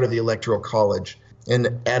are part of the Electoral College.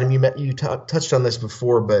 And Adam, you touched on this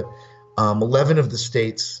before, but 11 of the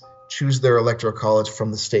states choose their electoral college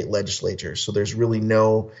from the state legislature. So there's really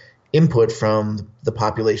no input from the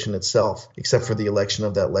population itself, except for the election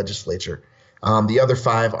of that legislature. The other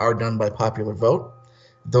 5 are done by popular vote.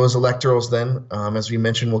 Those electorals then, as we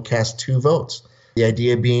mentioned, will cast 2 votes. The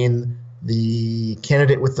idea being the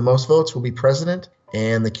candidate with the most votes will be president,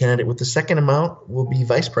 and the candidate with the second amount will be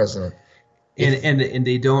vice president. And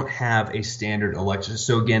they don't have a standard election.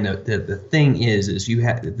 So again, the thing is you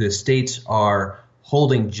have the states are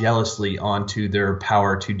holding jealously onto their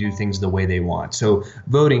power to do things the way they want. So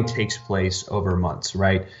voting takes place over months,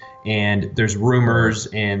 right? And there's rumors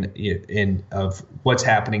and of what's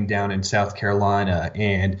happening down in South Carolina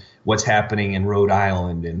and what's happening in Rhode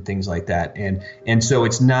Island and things like that. And so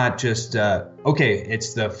it's not just okay,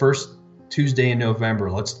 it's the first Tuesday in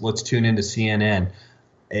November. Let's tune into CNN.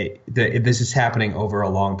 This is happening over a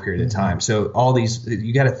long period of time. So all these,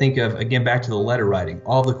 you got to think of, again, back to the letter writing,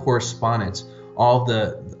 all the correspondence, all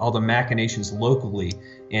the machinations locally,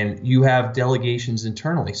 and you have delegations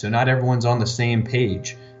internally. So not everyone's on the same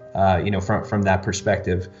page, from that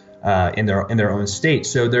perspective in their own state.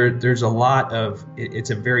 So there's a lot of,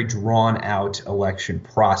 it's a very drawn out election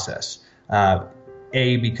process.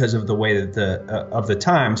 A, because of the way that of the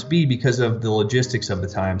times, B, because of the logistics of the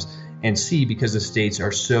times, and C, because the states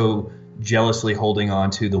are so jealously holding on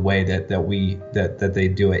to the way that they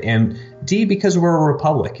do it, and D, because we're a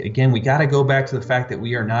republic. Again, we got to go back to the fact that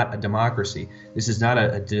we are not a democracy. This is not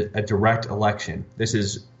a direct election. This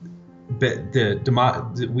is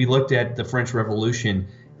we looked at the French Revolution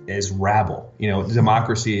as rabble,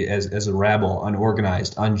 democracy as a rabble,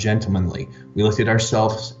 unorganized, ungentlemanly. We looked at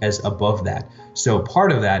ourselves as above that. So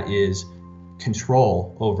part of that is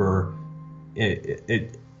control over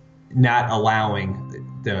it not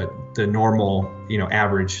allowing the normal,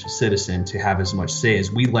 average citizen to have as much say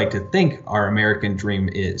as we like to think our American dream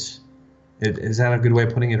is. Is that a good way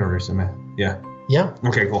of putting it, or is it? Yeah. Yeah.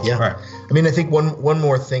 Okay, cool. Yeah. All right. I mean, I think one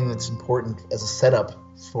more thing that's important as a setup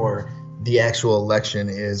for the actual election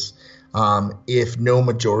is if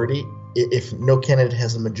no candidate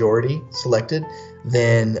has a majority selected,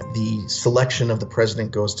 then the selection of the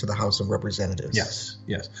president goes to the House of Representatives.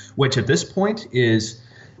 Yes. Which at this point is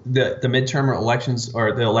the midterm elections,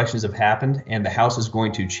 or the elections have happened, and the House is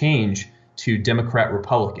going to change to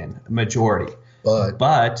Democrat-Republican majority.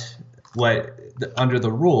 But under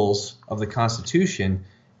the rules of the Constitution,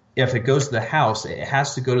 if it goes to the House, it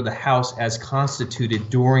has to go to the House as constituted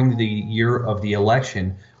during the year of the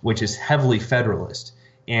election, which is heavily Federalist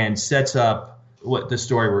and sets up what the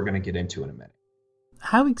story we're going to get into in a minute.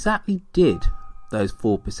 How exactly did those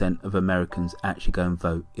 4% of Americans actually go and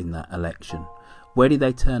vote in that election? Where did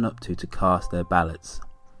they turn up to cast their ballots?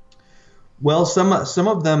 Well, some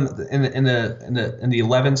of them in the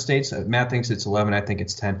 11 states. Matt thinks it's 11. I think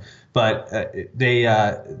it's 10. But they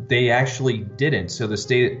actually didn't. So the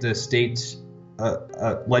state's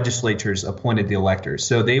legislatures appointed the electors.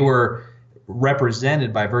 So they were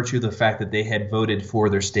represented by virtue of the fact that they had voted for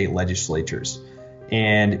their state legislatures.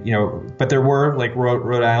 And but there were, like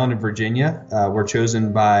Rhode Island and Virginia were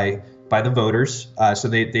chosen by the voters, so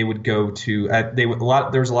they would go to there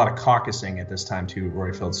was a lot of caucusing at this time too,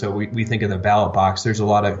 Roifield. So we think of the ballot box. There's a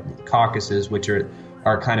lot of caucuses, which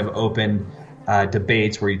are kind of open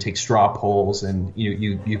debates where you take straw polls and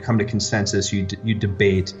you come to consensus. You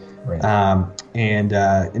debate, right. And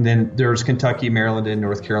then there's Kentucky, Maryland, and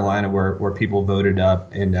North Carolina where people voted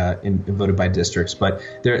up and voted by districts. But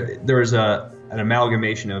there's an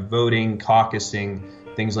amalgamation of voting, caucusing,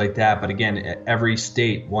 things like that. But again, every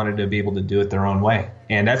state wanted to be able to do it their own way.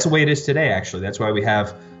 And that's the way it is today, actually. That's why we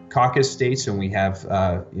have caucus states and we have,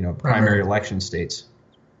 primary election states.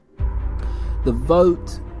 The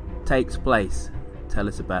vote takes place. Tell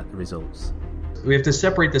us about the results. We have to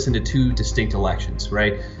separate this into 2 distinct elections,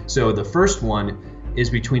 right? So the first one is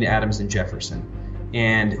between Adams and Jefferson.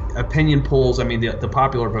 And opinion polls, I mean, the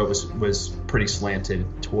popular vote was pretty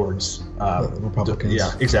slanted towards Republicans.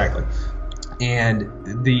 Yeah, exactly.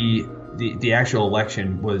 And the actual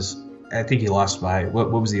election was, I think he lost by, what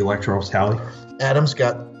was the electoral tally? Adams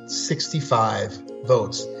got 65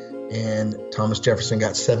 votes, and Thomas Jefferson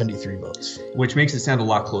got 73 votes. Which makes it sound a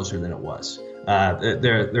lot closer than it was.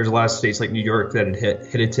 There's a lot of states like New York that had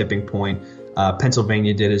hit a tipping point.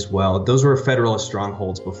 Pennsylvania did as well. Those were Federalist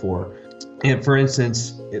strongholds before. And for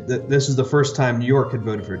instance, this is the first time New York had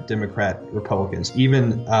voted for Democrat Republicans.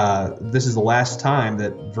 Even this is the last time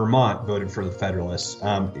that Vermont voted for the Federalists.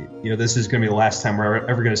 This is going to be the last time we're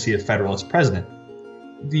ever going to see a Federalist president.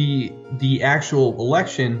 The actual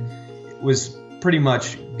election was pretty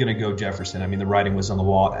much going to go Jefferson. I mean, the writing was on the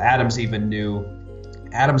wall. Adams even knew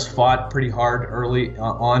Adams fought pretty hard early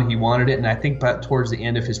on. He wanted it, and I think towards the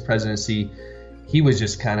end of his presidency, he was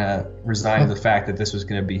just kind of resigned to the fact that this was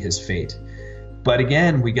going to be his fate. But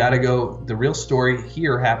again, we got to go. The real story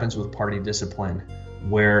here happens with party discipline,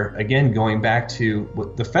 where again, going back to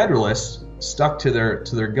the Federalists stuck to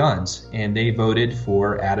their guns, and they voted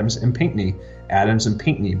for Adams and Pinckney,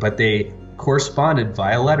 but they corresponded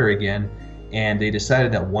via letter again, and they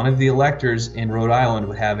decided that one of the electors in Rhode Island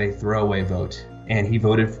would have a throwaway vote, and he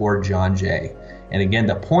voted for John Jay. And again,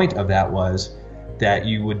 the point of that was that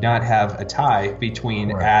you would not have a tie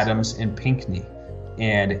between Adams and Pinckney,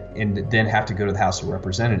 and then have to go to the House of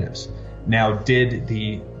Representatives. Now, did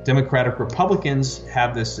the Democratic Republicans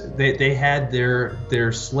have this? They had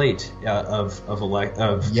their slate their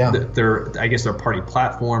party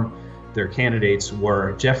platform. Their candidates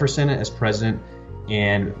were Jefferson as president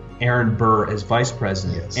and Aaron Burr as vice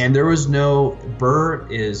president. Yes. And there was no Burr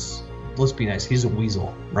is, let's be nice, he's a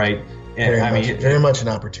weasel, right? And very much an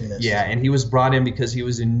opportunist. Yeah, and he was brought in because he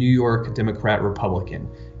was a New York Democrat Republican,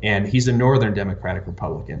 and he's a Northern Democratic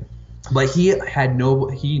Republican. But he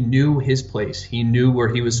knew his place. He knew where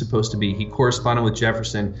he was supposed to be. He corresponded with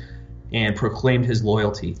Jefferson and proclaimed his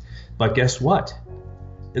loyalty. But guess what?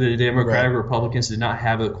 The Democratic Republicans did not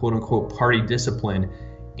have a quote-unquote party discipline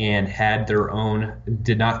and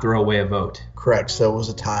did not throw away a vote. Correct. So it was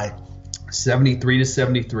a tie.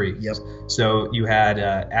 73-73. Yep. So you had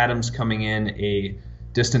Adams coming in a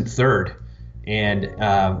distant third,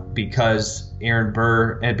 and because Aaron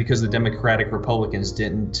Burr and because the Democratic Republicans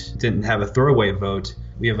didn't have a throwaway vote,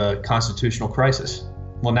 we have a constitutional crisis.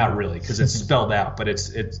 Well, not really, because it's spelled out, but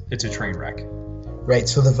it's a train wreck. Right.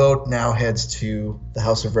 So the vote now heads to the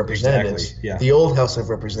House of Representatives. Exactly. Yeah. The old House of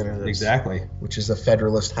Representatives. Exactly. Which is a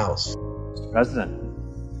Federalist House. Mr. President.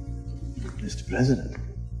 Mr. President.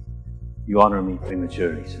 You honor me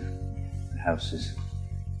prematurely, sir. The House is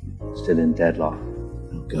still in deadlock.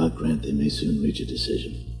 Oh, God grant they may soon reach a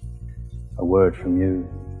decision. A word from you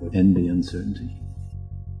would end the uncertainty.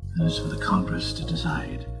 That is for the Congress to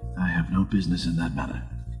decide. I have no business in that matter.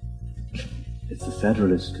 If the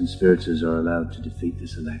Federalist conspirators are allowed to defeat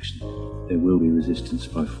this election, there will be resistance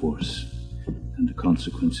by force, and the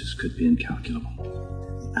consequences could be incalculable.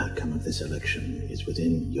 The outcome of this election is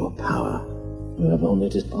within your power. You have only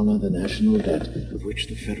to honor the national debt of which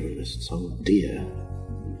the Federalists hold dear,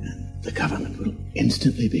 and the government will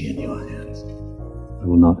instantly be in your hands. I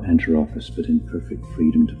will not enter office, but in perfect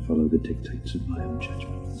freedom to follow the dictates of my own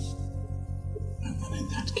judgment. And then in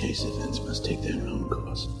that case, events must take their own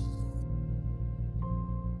course.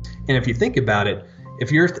 And if you think about it,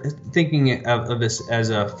 if you're thinking of this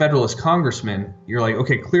as a Federalist congressman, you're like,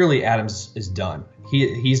 okay, clearly Adams is done.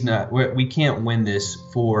 He's not. We can't win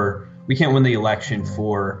the election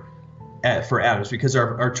for Adams, because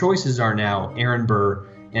our choices are now Aaron Burr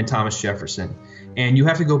and Thomas Jefferson. And you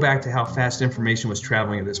have to go back to how fast information was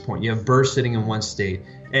traveling at this point. You have Burr sitting in one state,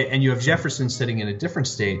 and you have Jefferson sitting in a different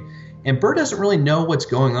state. And Burr doesn't really know what's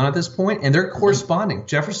going on at this point, and they're corresponding.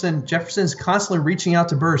 Jefferson's constantly reaching out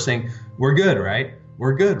to Burr saying, "We're good, right?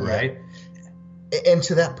 We're good, right?" And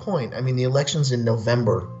to that point, I mean, the election's in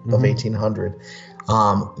November of 1800.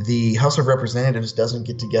 The House of Representatives doesn't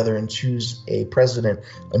get together and choose a president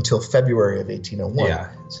until February of 1801. Yeah.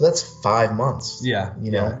 So that's 5 months. Yeah. You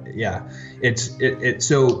know? Yeah.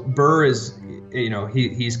 So Burr is,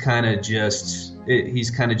 he's kind of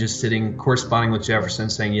just sitting, corresponding with Jefferson,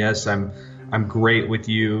 saying, "Yes, I'm great with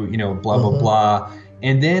you," blah, blah, blah.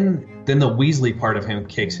 And then the Weasley part of him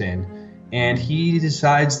kicks in. And he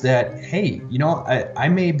decides that, hey, I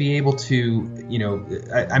may be able to,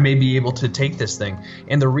 I may be able to take this thing.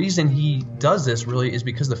 And the reason he does this really is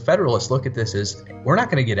because the Federalists look at this as, we're not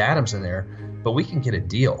going to get Adams in there, but we can get a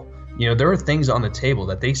deal. There are things on the table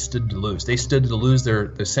that they stood to lose. They stood to lose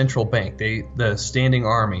the central bank, the standing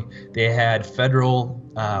army. They had federal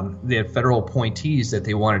appointees that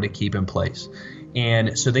they wanted to keep in place.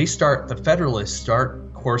 And so the Federalists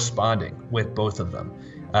start corresponding with both of them.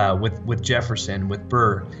 With Jefferson, with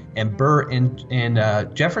Burr, and Burr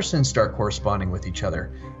and Jefferson start corresponding with each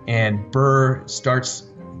other, and Burr starts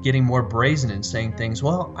getting more brazen and saying things.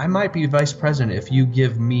 Well, I might be vice president if you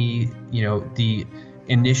give me, the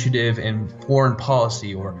initiative in foreign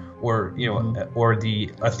policy, or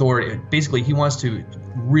the authority. Basically, he wants to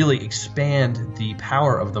really expand the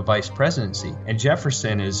power of the vice presidency. And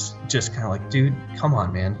Jefferson is just kind of like, dude, come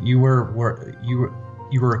on, man, you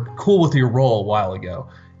were cool with your role a while ago.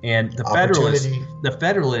 And the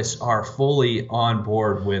Federalists are fully on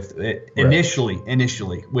board with it initially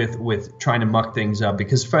with trying to muck things up,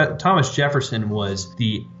 because Thomas Jefferson was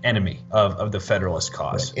the enemy of the Federalist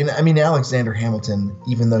cause. Right. And I mean, Alexander Hamilton,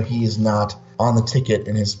 even though he is not on the ticket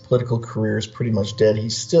and his political career is pretty much dead,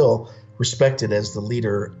 he's still respected as the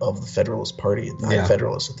leader of the Federalist Party, the High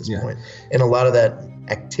Federalists at this point. And a lot of that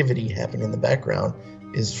activity happening in the background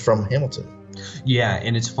is from Hamilton. Yeah,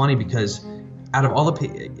 and it's funny because out of all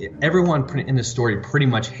everyone in the story pretty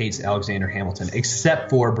much hates Alexander Hamilton except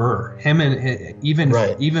for Burr. Him and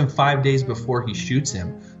even 5 days before he shoots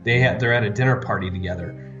him, they're at a dinner party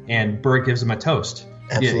together, and Burr gives him a toast.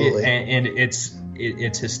 Absolutely, and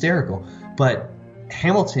it's hysterical. But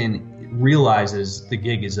Hamilton realizes the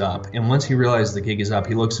gig is up, and once he realizes the gig is up,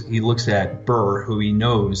 he looks at Burr, who he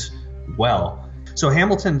knows well. So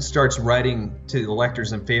Hamilton starts writing to the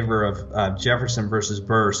electors in favor of Jefferson versus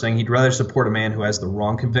Burr, saying he'd rather support a man who has the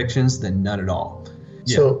wrong convictions than none at all.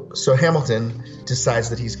 Yeah. So Hamilton decides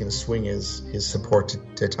that he's going to swing his support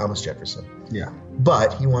to Thomas Jefferson. Yeah.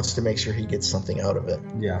 But he wants to make sure he gets something out of it.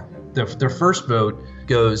 Yeah. Their first vote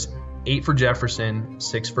goes 8 for Jefferson,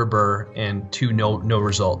 6 for Burr, and 2 no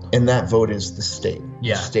result. And that vote is the state.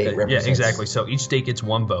 Yeah. The state represents. Yeah, exactly. So each state gets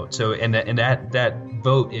 1 vote. So and that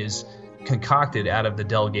vote is concocted out of the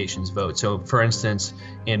delegation's vote. So, for instance,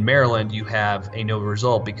 in Maryland, you have a no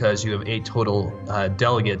result because you have 8 total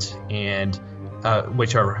delegates, and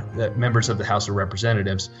which are members of the House of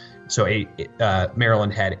Representatives. So,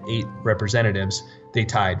 Maryland had 8 representatives. They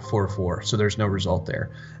tied 4-4. So there's no result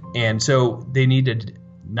there, and so they needed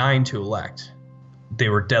 9 to elect. They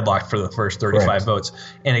were deadlocked for the first 35 votes.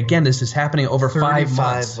 And again, this is happening over 5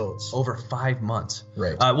 months. Votes. Over 5 months.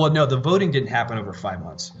 Right. Well, no, the voting didn't happen over 5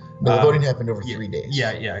 months. No, the voting happened over 3 days.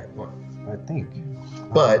 Yeah. Well, I think.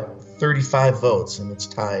 But 35 votes, and it's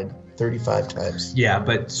tied 35 times. Yeah,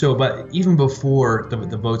 but even before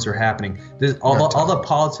the votes are happening, all the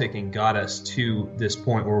politicking got us to this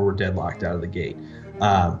point where we're deadlocked out of the gate.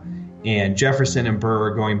 And Jefferson and Burr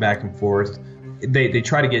are going back and forth. They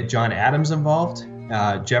try to get John Adams involved.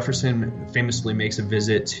 Jefferson famously makes a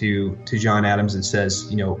visit to John Adams and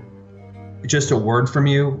says, just a word from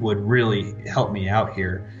you would really help me out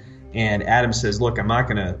here. And Adams says, look, I'm not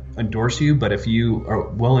going to endorse you, but if you are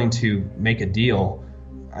willing to make a deal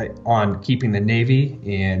on keeping the Navy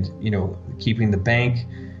and, keeping the bank,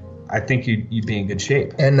 I think you'd be in good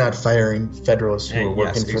shape. And not firing Federalists who are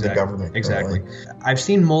working for the government. Exactly. I've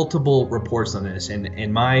seen multiple reports on this, and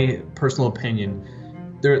in my personal opinion,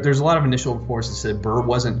 there's a lot of initial reports that said Burr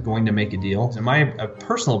wasn't going to make a deal. And my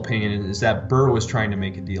personal opinion is that Burr was trying to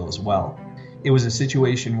make a deal as well. It was a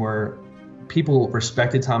situation where people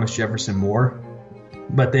respected Thomas Jefferson more,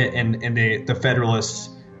 but the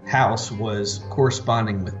Federalist House was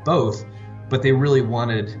corresponding with both, but they really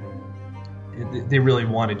wanted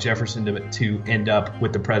Jefferson to end up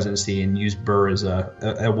with the presidency and use Burr as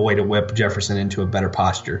a way to whip Jefferson into a better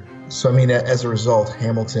posture. So, as a result,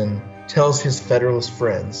 Hamilton tells his Federalist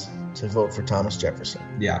friends to vote for Thomas Jefferson.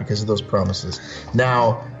 Yeah. Because of those promises.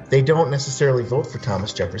 Now, they don't necessarily vote for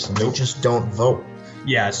Thomas Jefferson. They just don't vote.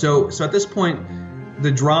 Yeah, so at this point,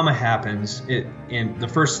 the drama happens. And the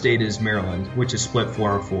first state is Maryland, which is split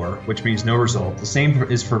 4-4, which means no result. The same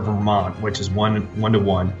is for Vermont, which is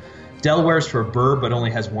 1-1. Delaware is for Burr, but only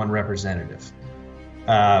has 1 representative.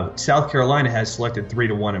 South Carolina has selected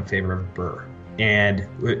 3-1 in favor of Burr. And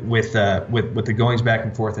with the goings back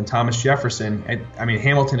and forth, and Thomas Jefferson,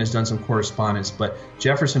 Hamilton has done some correspondence, but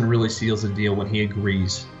Jefferson really seals the deal when he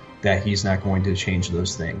agrees that he's not going to change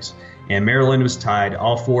those things. And Maryland was tied.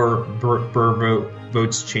 All 4 Burr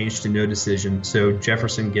votes changed to no decision, so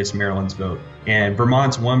Jefferson gets Maryland's vote. And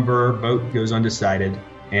Vermont's 1 Burr vote goes undecided,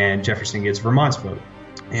 and Jefferson gets Vermont's vote.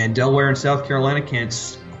 And Delaware and South Carolina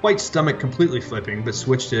can't quite stomach completely flipping, but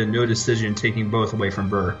switch to no decision, taking both away from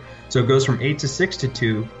Burr. So it goes from 8-6 to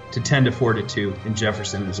 2 to 10-4 to 2, and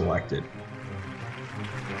Jefferson is elected.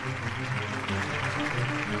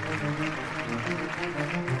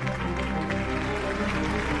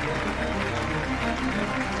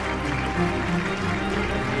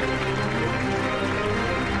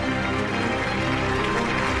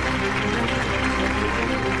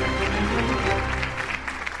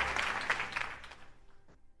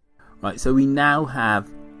 Right, so we now have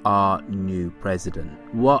our new president.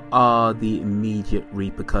 What are the immediate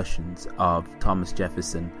repercussions of Thomas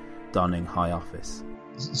Jefferson donning high office?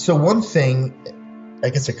 So one thing, I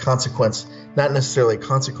guess a consequence, not necessarily a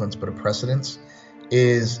consequence, but a precedence,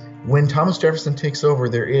 is when Thomas Jefferson takes over,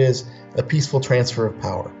 there is a peaceful transfer of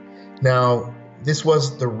power. Now, this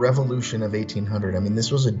was the revolution of 1800.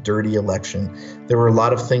 This was a dirty election. There were a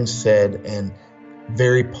lot of things said and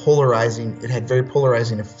it had very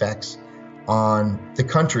polarizing effects on the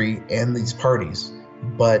country and these parties.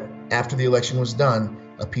 But after the election was done,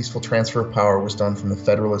 a peaceful transfer of power was done from the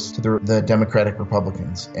Federalists to the Democratic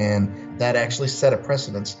Republicans. And that actually set a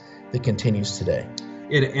precedence that continues today.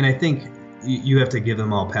 And I think you have to give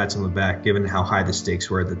them all pats on the back, given how high the stakes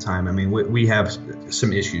were at the time. I mean, we have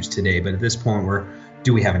some issues today, but at this point,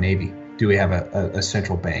 do we have a Navy? Do we have a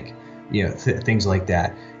central bank? Things like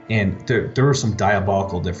that. And there were some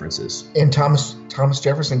diabolical differences. And Thomas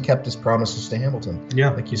Jefferson kept his promises to Hamilton. Yeah,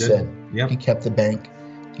 like you said. Yeah, he kept the bank.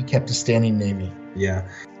 He kept a standing Navy. Yeah.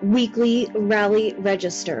 Weekly Rally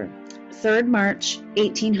Register, 3rd March,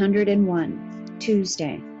 1801,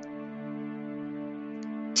 Tuesday.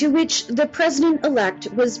 To which the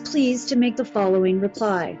President-elect was pleased to make the following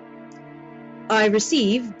reply. I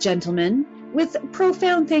receive, gentlemen, with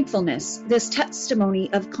profound thankfulness, this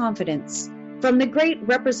testimony of confidence from the great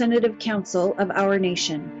representative council of our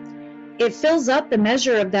nation. It fills up the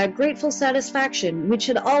measure of that grateful satisfaction which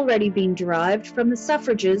had already been derived from the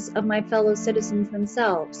suffrages of my fellow citizens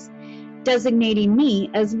themselves, designating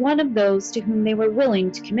me as one of those to whom they were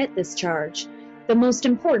willing to commit this charge, the most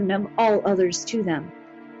important of all others to them.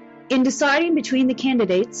 In deciding between the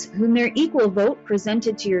candidates whom their equal vote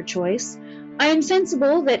presented to your choice, I am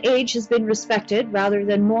sensible that age has been respected rather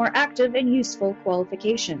than more active and useful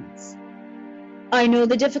qualifications. I know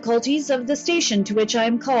the difficulties of the station to which I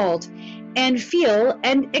am called, and feel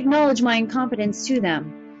and acknowledge my incompetence to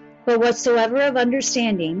them. But whatsoever of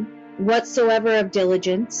understanding, whatsoever of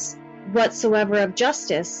diligence, whatsoever of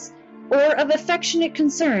justice, or of affectionate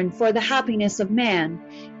concern for the happiness of man,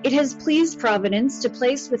 it has pleased Providence to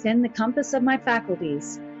place within the compass of my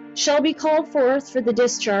faculties, shall be called forth for the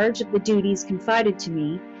discharge of the duties confided to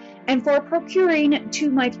me, and for procuring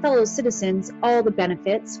to my fellow citizens all the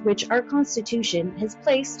benefits which our Constitution has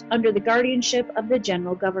placed under the guardianship of the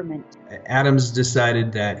general government. Adams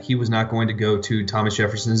decided that he was not going to go to Thomas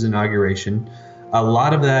Jefferson's inauguration. A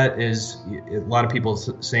lot of that is a lot of people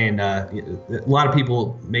saying a lot of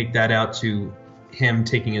people make that out to him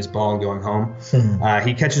taking his ball and going home.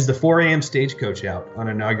 He catches the 4 a.m. stagecoach out on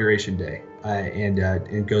Inauguration Day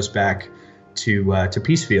and goes back to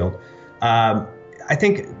Peacefield. I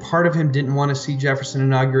think part of him didn't want to see Jefferson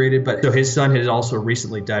inaugurated, but so his son had also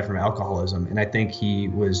recently died from alcoholism, and I think he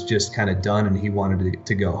was just kind of done and he wanted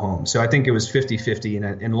to go home. So I think it was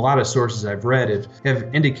 50-50, and a lot of sources I've read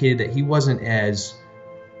have indicated that he wasn't as,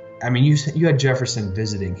 I mean, you had Jefferson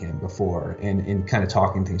visiting him before and kind of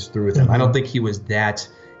talking things through with him. I don't think he was that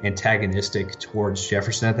antagonistic towards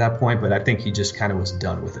Jefferson at that point, but I think he just kind of was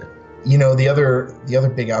done with it. You know, the other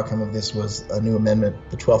big outcome of this was a new amendment,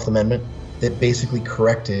 the 12th Amendment, that basically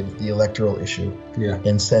corrected the electoral issue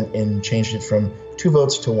and changed it from 2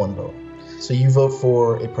 votes to 1 vote. So you vote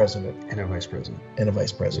for a president and a vice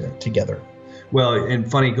president together. Well, and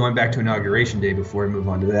funny, going back to Inauguration Day before we move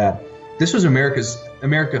on to that, this was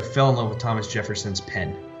America fell in love with Thomas Jefferson's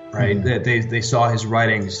pen, right? Mm-hmm. They saw his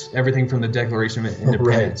writings, everything from the Declaration of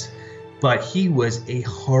Independence. Right. But he was a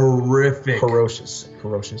ferocious.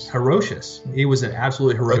 He was an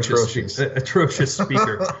absolutely atrocious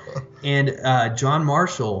speaker. And John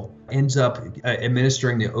Marshall ends up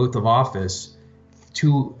administering the oath of office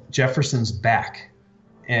to Jefferson's back.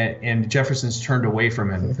 And Jefferson's turned away from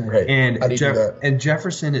him. Right. And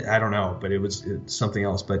Jefferson, I don't know, but it's something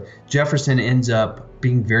else. But Jefferson ends up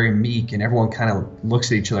being very meek, and everyone kind of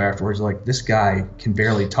looks at each other afterwards like, this guy can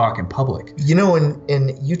barely talk in public. You know,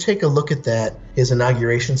 and you take a look at his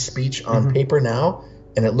inauguration speech on paper now,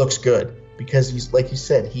 and it looks good because he's, like you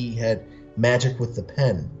said, he had magic with the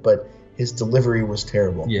pen, but his delivery was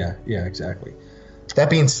terrible. Yeah, exactly. That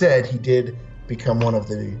being said, he did become one of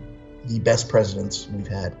the best presidents we've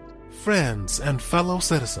had. Friends and fellow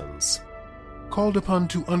citizens, called upon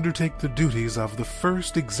to undertake the duties of the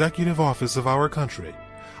first executive office of our country,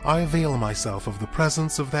 I avail myself of the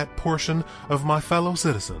presence of that portion of my fellow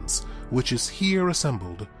citizens which is here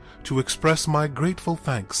assembled to express my grateful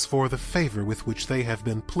thanks for the favor with which they have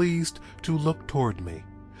been pleased to look toward me,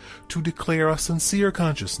 to declare a sincere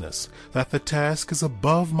consciousness that the task is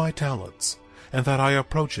above my talents, and that I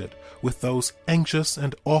approach it with those anxious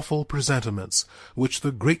and awful presentiments which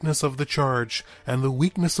the greatness of the charge and the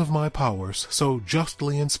weakness of my powers so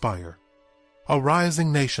justly inspire. A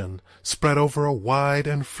rising nation, spread over a wide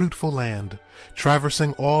and fruitful land,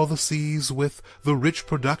 traversing all the seas with the rich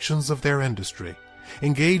productions of their industry,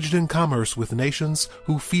 engaged in commerce with nations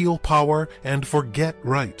who feel power and forget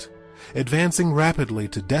right, advancing rapidly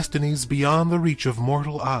to destinies beyond the reach of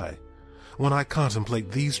mortal eye. When I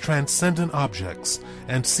contemplate these transcendent objects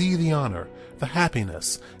and see the honor, the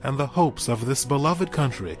happiness, and the hopes of this beloved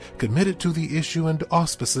country committed to the issue and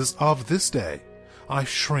auspices of this day, I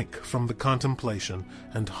shrink from the contemplation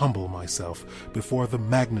and humble myself before the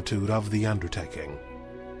magnitude of the undertaking.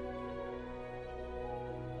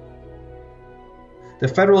 the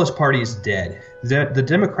Federalist Party is dead. The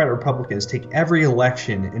Democratic Republicans take every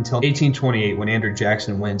election until 1828 when Andrew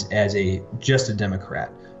Jackson wins as just a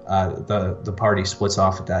Democrat. The party splits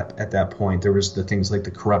off at that point. There was the things like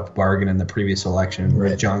the corrupt bargain in the previous election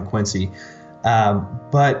with John Quincy.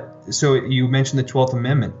 But so you mentioned the 12th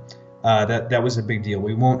Amendment. That was a big deal.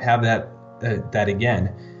 We won't have that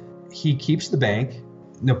again. He keeps the bank.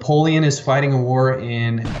 Napoleon is fighting a war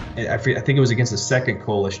I think it was against the Second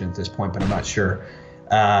Coalition at this point, but I'm not sure.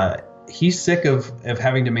 He's sick of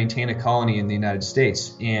having to maintain a colony in the United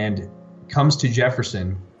States and comes to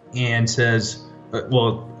Jefferson and says,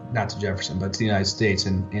 well, not to Jefferson, but to the United States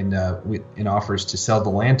and offers to sell the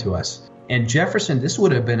land to us. And Jefferson, this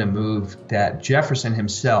would have been a move that Jefferson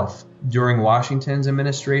himself, during Washington's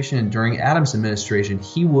administration and during Adams' administration,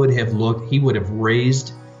 he would have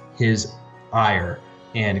raised his ire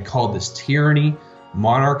and called this tyranny,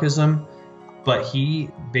 monarchism. But he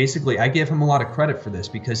basically, I give him a lot of credit for this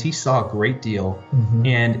because he saw a great deal,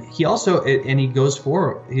 and he also, and he goes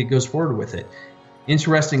forward with it.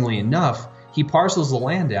 Interestingly enough, he parcels the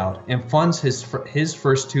land out and funds his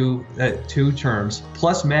first two terms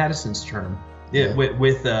plus Madison's term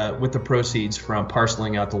with the proceeds from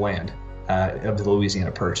parceling out the land of the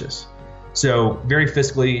Louisiana Purchase. So very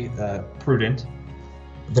fiscally prudent.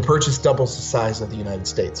 The purchase doubles the size of the United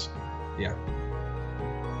States. Yeah.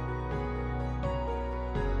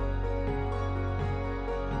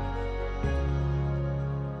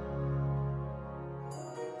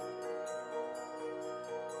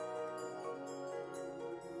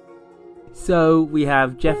 So we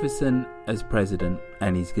have Jefferson as president,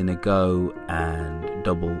 and he's going to go and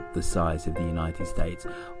double the size of the United States.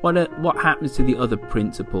 What happens to the other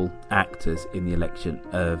principal actors in the election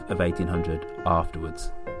of 1800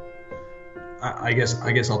 afterwards? I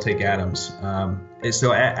guess I'll take Adams.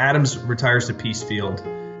 So Adams retires to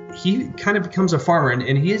Peacefield. He kind of becomes a farmer,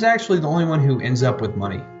 and he is actually the only one who ends up with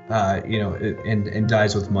money. And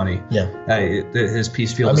dies with money. Yeah. His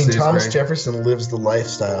Peacefield. I mean, Thomas Jefferson lives the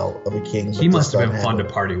lifestyle of a king. He must have been fun to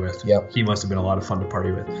party with. Yep. He must have been a lot of fun to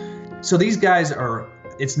party with. So these guys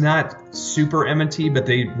it's not super M&T, but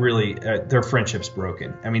they really, their friendship's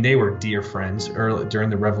broken. I mean, they were dear friends during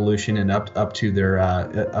the Revolution and up to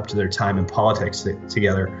their time in politics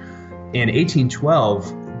together. In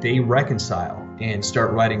 1812, they reconcile and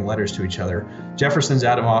start writing letters to each other. Jefferson's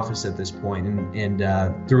out of office at this point,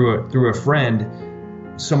 and through a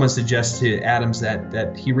friend, someone suggests to Adams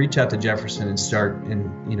that he reach out to Jefferson and start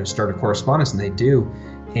a correspondence, and they do.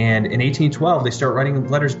 And in 1812, they start writing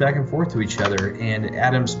letters back and forth to each other. And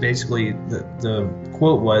Adams basically, the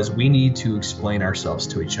quote was, "We need to explain ourselves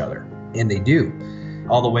to each other," and they do,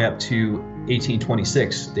 all the way up to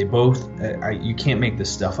 1826. They both, you can't make this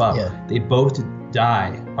stuff up. Yeah. They both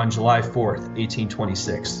die on July 4th,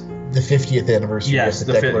 1826. The 50th anniversary of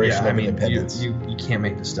the Declaration of Independence. You can't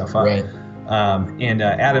make this stuff up. Right.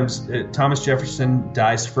 Thomas Jefferson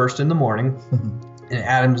dies first in the morning, and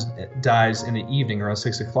Adams dies in the evening around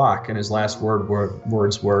 6 o'clock, and his last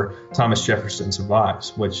words were, "Thomas Jefferson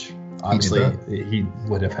survives," which obviously he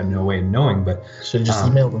would have had no way of knowing, but should have just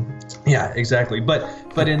emailed him. Yeah, exactly. But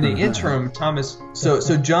in the interim,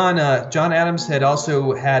 So John Adams had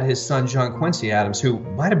also had his son John Quincy Adams, who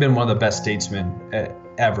might have been one of the best statesmen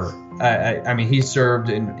ever. I mean, he served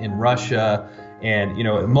in Russia and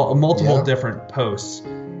multiple different posts,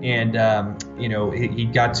 and he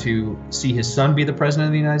got to see his son be the president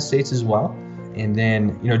of the United States as well. And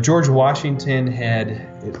then George Washington had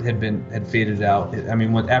faded out. I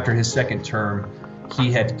mean, after his second term,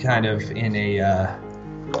 he had kind of in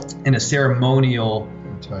a ceremonial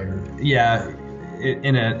retired. Yeah,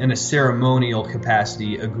 in a ceremonial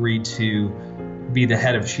capacity, agreed to be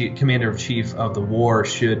the commander-in-chief of the war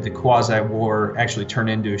should the quasi-war actually turn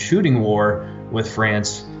into a shooting war with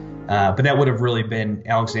France. But that would have really been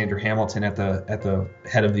Alexander Hamilton at the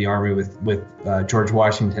head of the army with George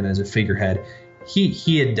Washington as a figurehead.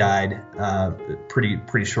 He had died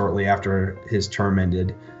pretty shortly after his term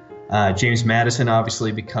ended. James Madison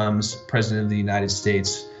obviously becomes president of the United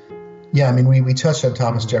States. Yeah, I mean we touched on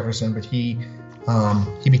Thomas Jefferson, but he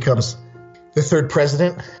becomes the third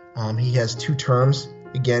president. He has 2 terms.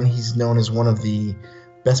 Again, he's known as one of the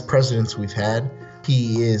best presidents we've had.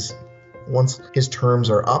 Once his terms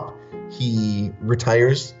are up, he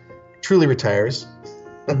truly retires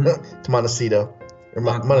to Montecito, or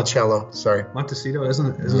Monticello, sorry. Montecito,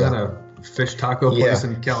 isn't that a fish taco place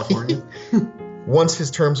in California? Once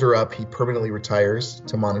his terms are up, he permanently retires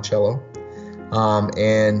to Monticello,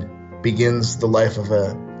 and begins the life of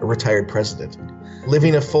a retired president,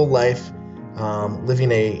 living a full life,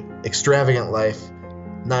 living a extravagant life,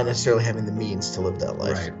 not necessarily having the means to live that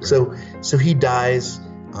life. Right. So he dies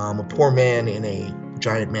a poor man in a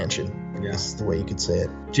giant mansion. Yeah. Is the way you could say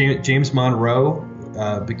it. James Monroe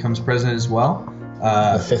becomes president as well.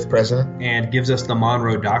 The fifth president. And gives us the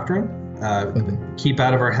Monroe Doctrine. Keep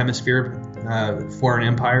out of our hemisphere foreign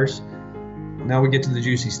empires. Now we get to the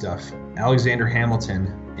juicy stuff. Alexander Hamilton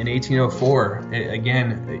in 1804.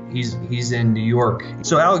 Again, he's in New York.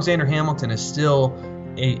 So Alexander Hamilton is still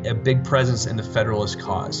a big presence in the Federalist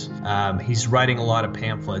cause. He's writing a lot of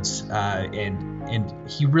pamphlets, and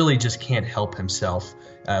he really just can't help himself.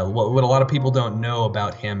 What a lot of people don't know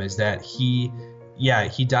about him is that he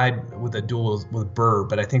died with a duel with Burr,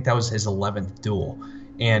 but I think that was his 11th duel.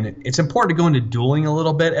 And it's important to go into dueling a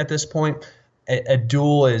little bit at this point. A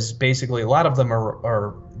duel is basically, a lot of them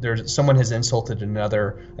are there's someone has insulted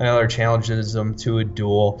another challenges them to a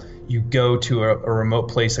duel. You go to a remote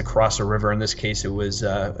place across a river. In this case, it was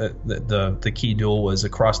the key duel was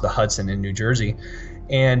across the Hudson in New Jersey,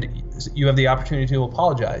 and you have the opportunity to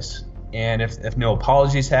apologize. And if no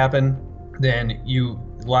apologies happen, then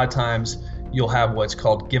a lot of times you'll have what's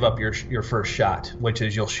called give up your first shot, which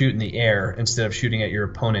is you'll shoot in the air instead of shooting at your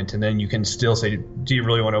opponent, and then you can still say, do you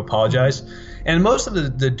really want to apologize? And most of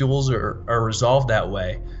the duels are resolved that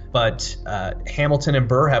way. But Hamilton and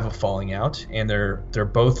Burr have a falling out, and they're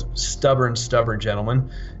both stubborn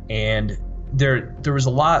gentlemen. And there's a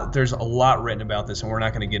lot written about this, and we're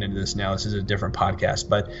not going to get into this now. This is a different podcast,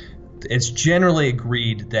 but it's generally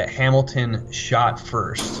agreed that Hamilton shot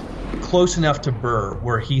first, close enough to Burr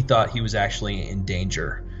where he thought he was actually in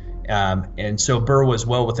danger. And so Burr was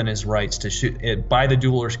well within his rights to shoot it by the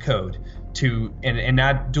dueler's code.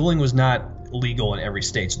 Dueling was not legal in every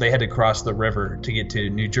state, so they had to cross the river to get to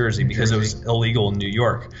New Jersey because it was illegal in New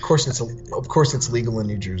York. Of course, it's legal in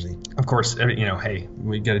New Jersey. Of course, hey,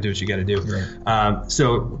 we got to do what you got to do. Right.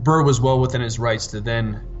 So Burr was well within his rights to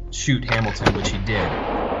then shoot Hamilton, which he did,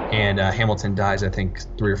 and Hamilton dies, I think,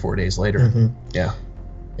 3 or 4 days later. Mm-hmm. Yeah.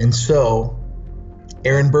 And so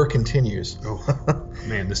Aaron Burr continues. Oh,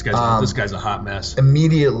 man, this guy's a hot mess.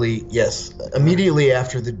 Immediately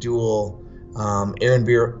after the duel,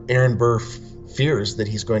 Aaron Burr fears that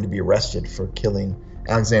he's going to be arrested for killing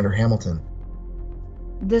Alexander Hamilton.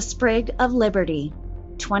 The Sprig of Liberty,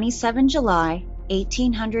 27 July,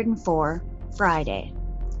 1804, Friday.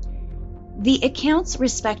 The accounts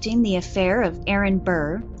respecting the affair of Aaron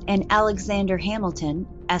Burr and Alexander Hamilton,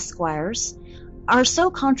 Esquires, are so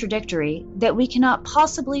contradictory that we cannot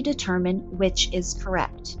possibly determine which is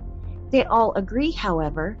correct. They all agree,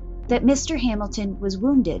 however, that Mr. Hamilton was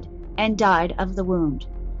wounded and died of the wound.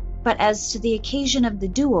 But as to the occasion of the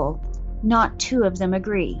duel, not two of them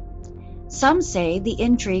agree. Some say the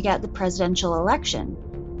intrigue at the presidential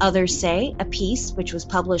election. Others say a piece which was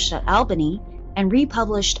published at Albany and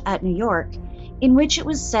republished at New York, in which it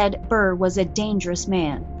was said Burr was a dangerous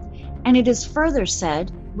man. And it is further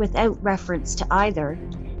said, without reference to either,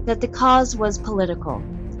 that the cause was political.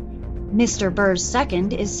 Mr. Burr's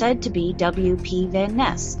second is said to be W.P. Van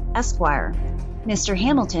Ness, Esquire, Mr.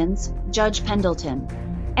 Hamilton's Judge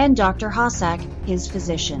Pendleton, and Dr. Hossack, his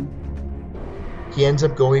physician. He ends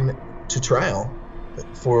up going to trial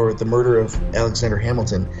for the murder of Alexander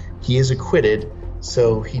Hamilton. He is acquitted,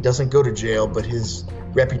 so he doesn't go to jail, but his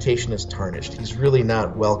reputation is tarnished. He's really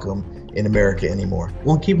not welcome in America anymore.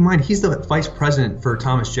 Well, keep in mind, he's the vice president for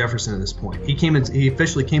Thomas Jefferson at this point. He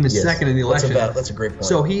officially came in second in the election. That's a great point.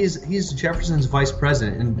 So he's Jefferson's vice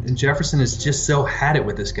president, and Jefferson has just so had it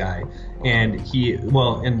with this guy. And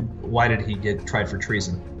why did he get tried for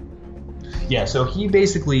treason? Yeah, so he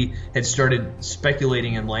basically had started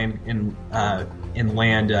speculating in land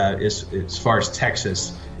as far as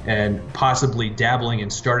Texas, and possibly dabbling in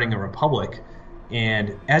starting a republic.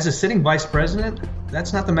 And as a sitting vice president,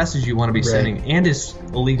 that's not the message you want to be sending, and it's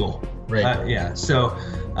illegal. Right. So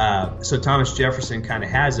Thomas Jefferson kind of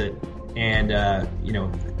has it, and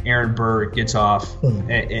Aaron Burr gets off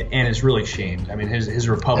and is really shamed. I mean, his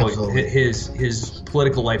republic, his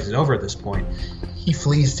political life is over at this point. He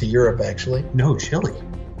flees to Europe, actually. No, Chile.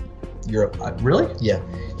 Europe. Really? Yeah.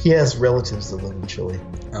 He has relatives that live in Chile.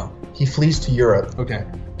 Oh. He flees to Europe. Okay.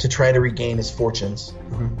 To try to regain his fortunes.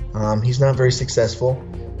 Mm-hmm. He's not very successful.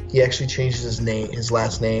 He actually changes his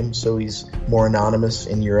last name, so he's more anonymous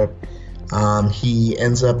in Europe. He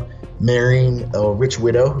ends up marrying a rich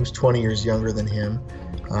widow who's 20 years younger than him,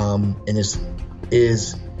 and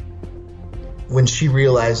is when she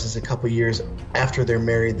realizes a couple years after they're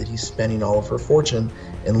married that he's spending all of her fortune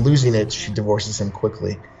and losing it, she divorces him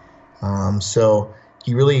quickly. So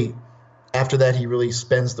he really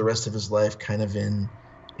spends the rest of his life kind of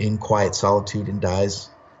in quiet solitude and dies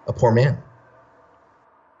a poor man.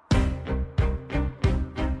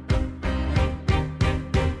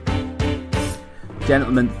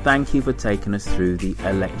 Gentlemen, thank you for taking us through the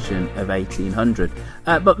election of 1800.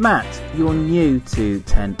 But Matt, you're new to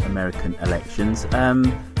 10 American elections.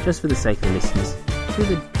 Just for the sake of the listeners, who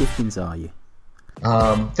the dickens are you?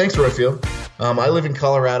 Thanks, Roifield. I live in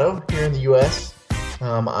Colorado, here in the U.S.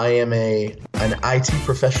 I am an IT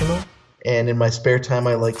professional, and in my spare time,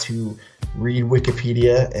 I like to read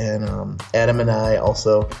Wikipedia, and Adam and I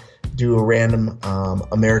also do a random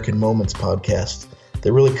American Moments podcast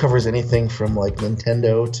that really covers anything from like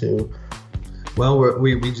Nintendo to... Well,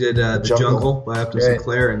 we did The Jungle by Upton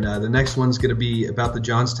Sinclair, and the next one's going to be about the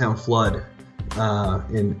Johnstown flood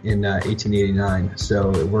in 1889. So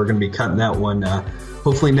we're going to be cutting that one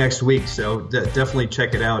hopefully next week. So definitely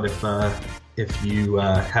check it out if you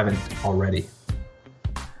haven't already.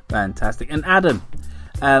 Fantastic. And Adam,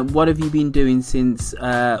 what have you been doing since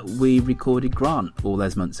we recorded Grant all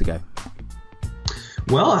those months ago?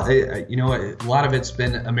 Well, a lot of it's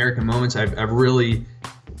been American Moments. I've really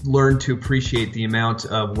learned to appreciate the amount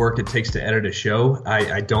of work it takes to edit a show.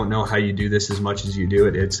 I don't know how you do this as much as you do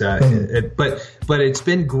it. It's but it's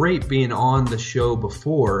been great being on the show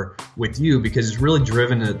before with you, because it's really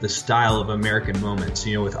driven the style of American Moments,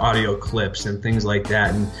 with audio clips and things like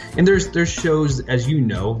that. And there's shows, as you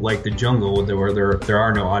know, like The Jungle, where there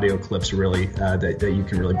are no audio clips really that you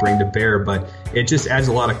can really bring to bear, but it just adds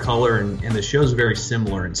a lot of color, and the show's very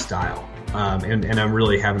similar in style. And I'm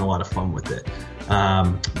really having a lot of fun with it.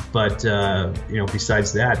 But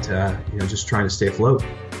besides that, just trying to stay afloat.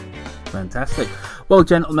 Fantastic. Well,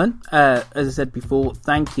 gentlemen, as I said before,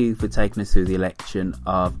 thank you for taking us through the election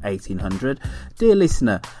of 1800. Dear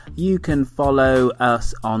listener, you can follow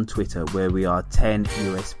us on Twitter, where we are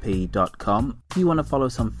 10usp.com. If you want to follow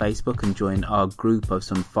us on Facebook and join our group of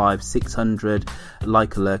some 500-600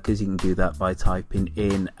 like-a-lurkers, you can do that by typing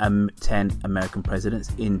in 10 American Presidents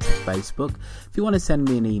into Facebook. If you want to send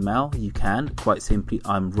me an email, you can. Quite simply,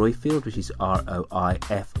 I'm Roifield, which is ROIFIELD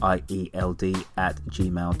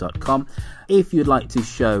 @gmail.com. If you'd like to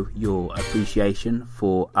show your appreciation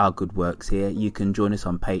for our good works here, you can join us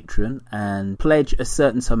on Patreon and pledge a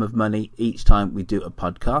certain sum of money each time we do a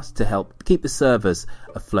podcast to help keep the servers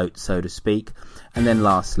afloat, so to speak. And then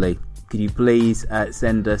lastly, could you please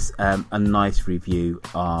send us a nice review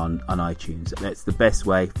on iTunes? That's the best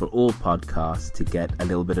way for all podcasts to get a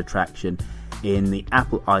little bit of traction in the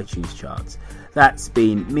Apple iTunes charts. That's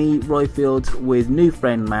been me, Roifield, with new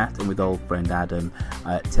friend Matt and with old friend Adam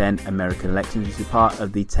at 10 American Elections, which is part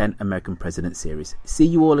of the 10 American President series. See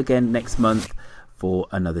you all again next month for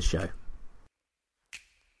another show.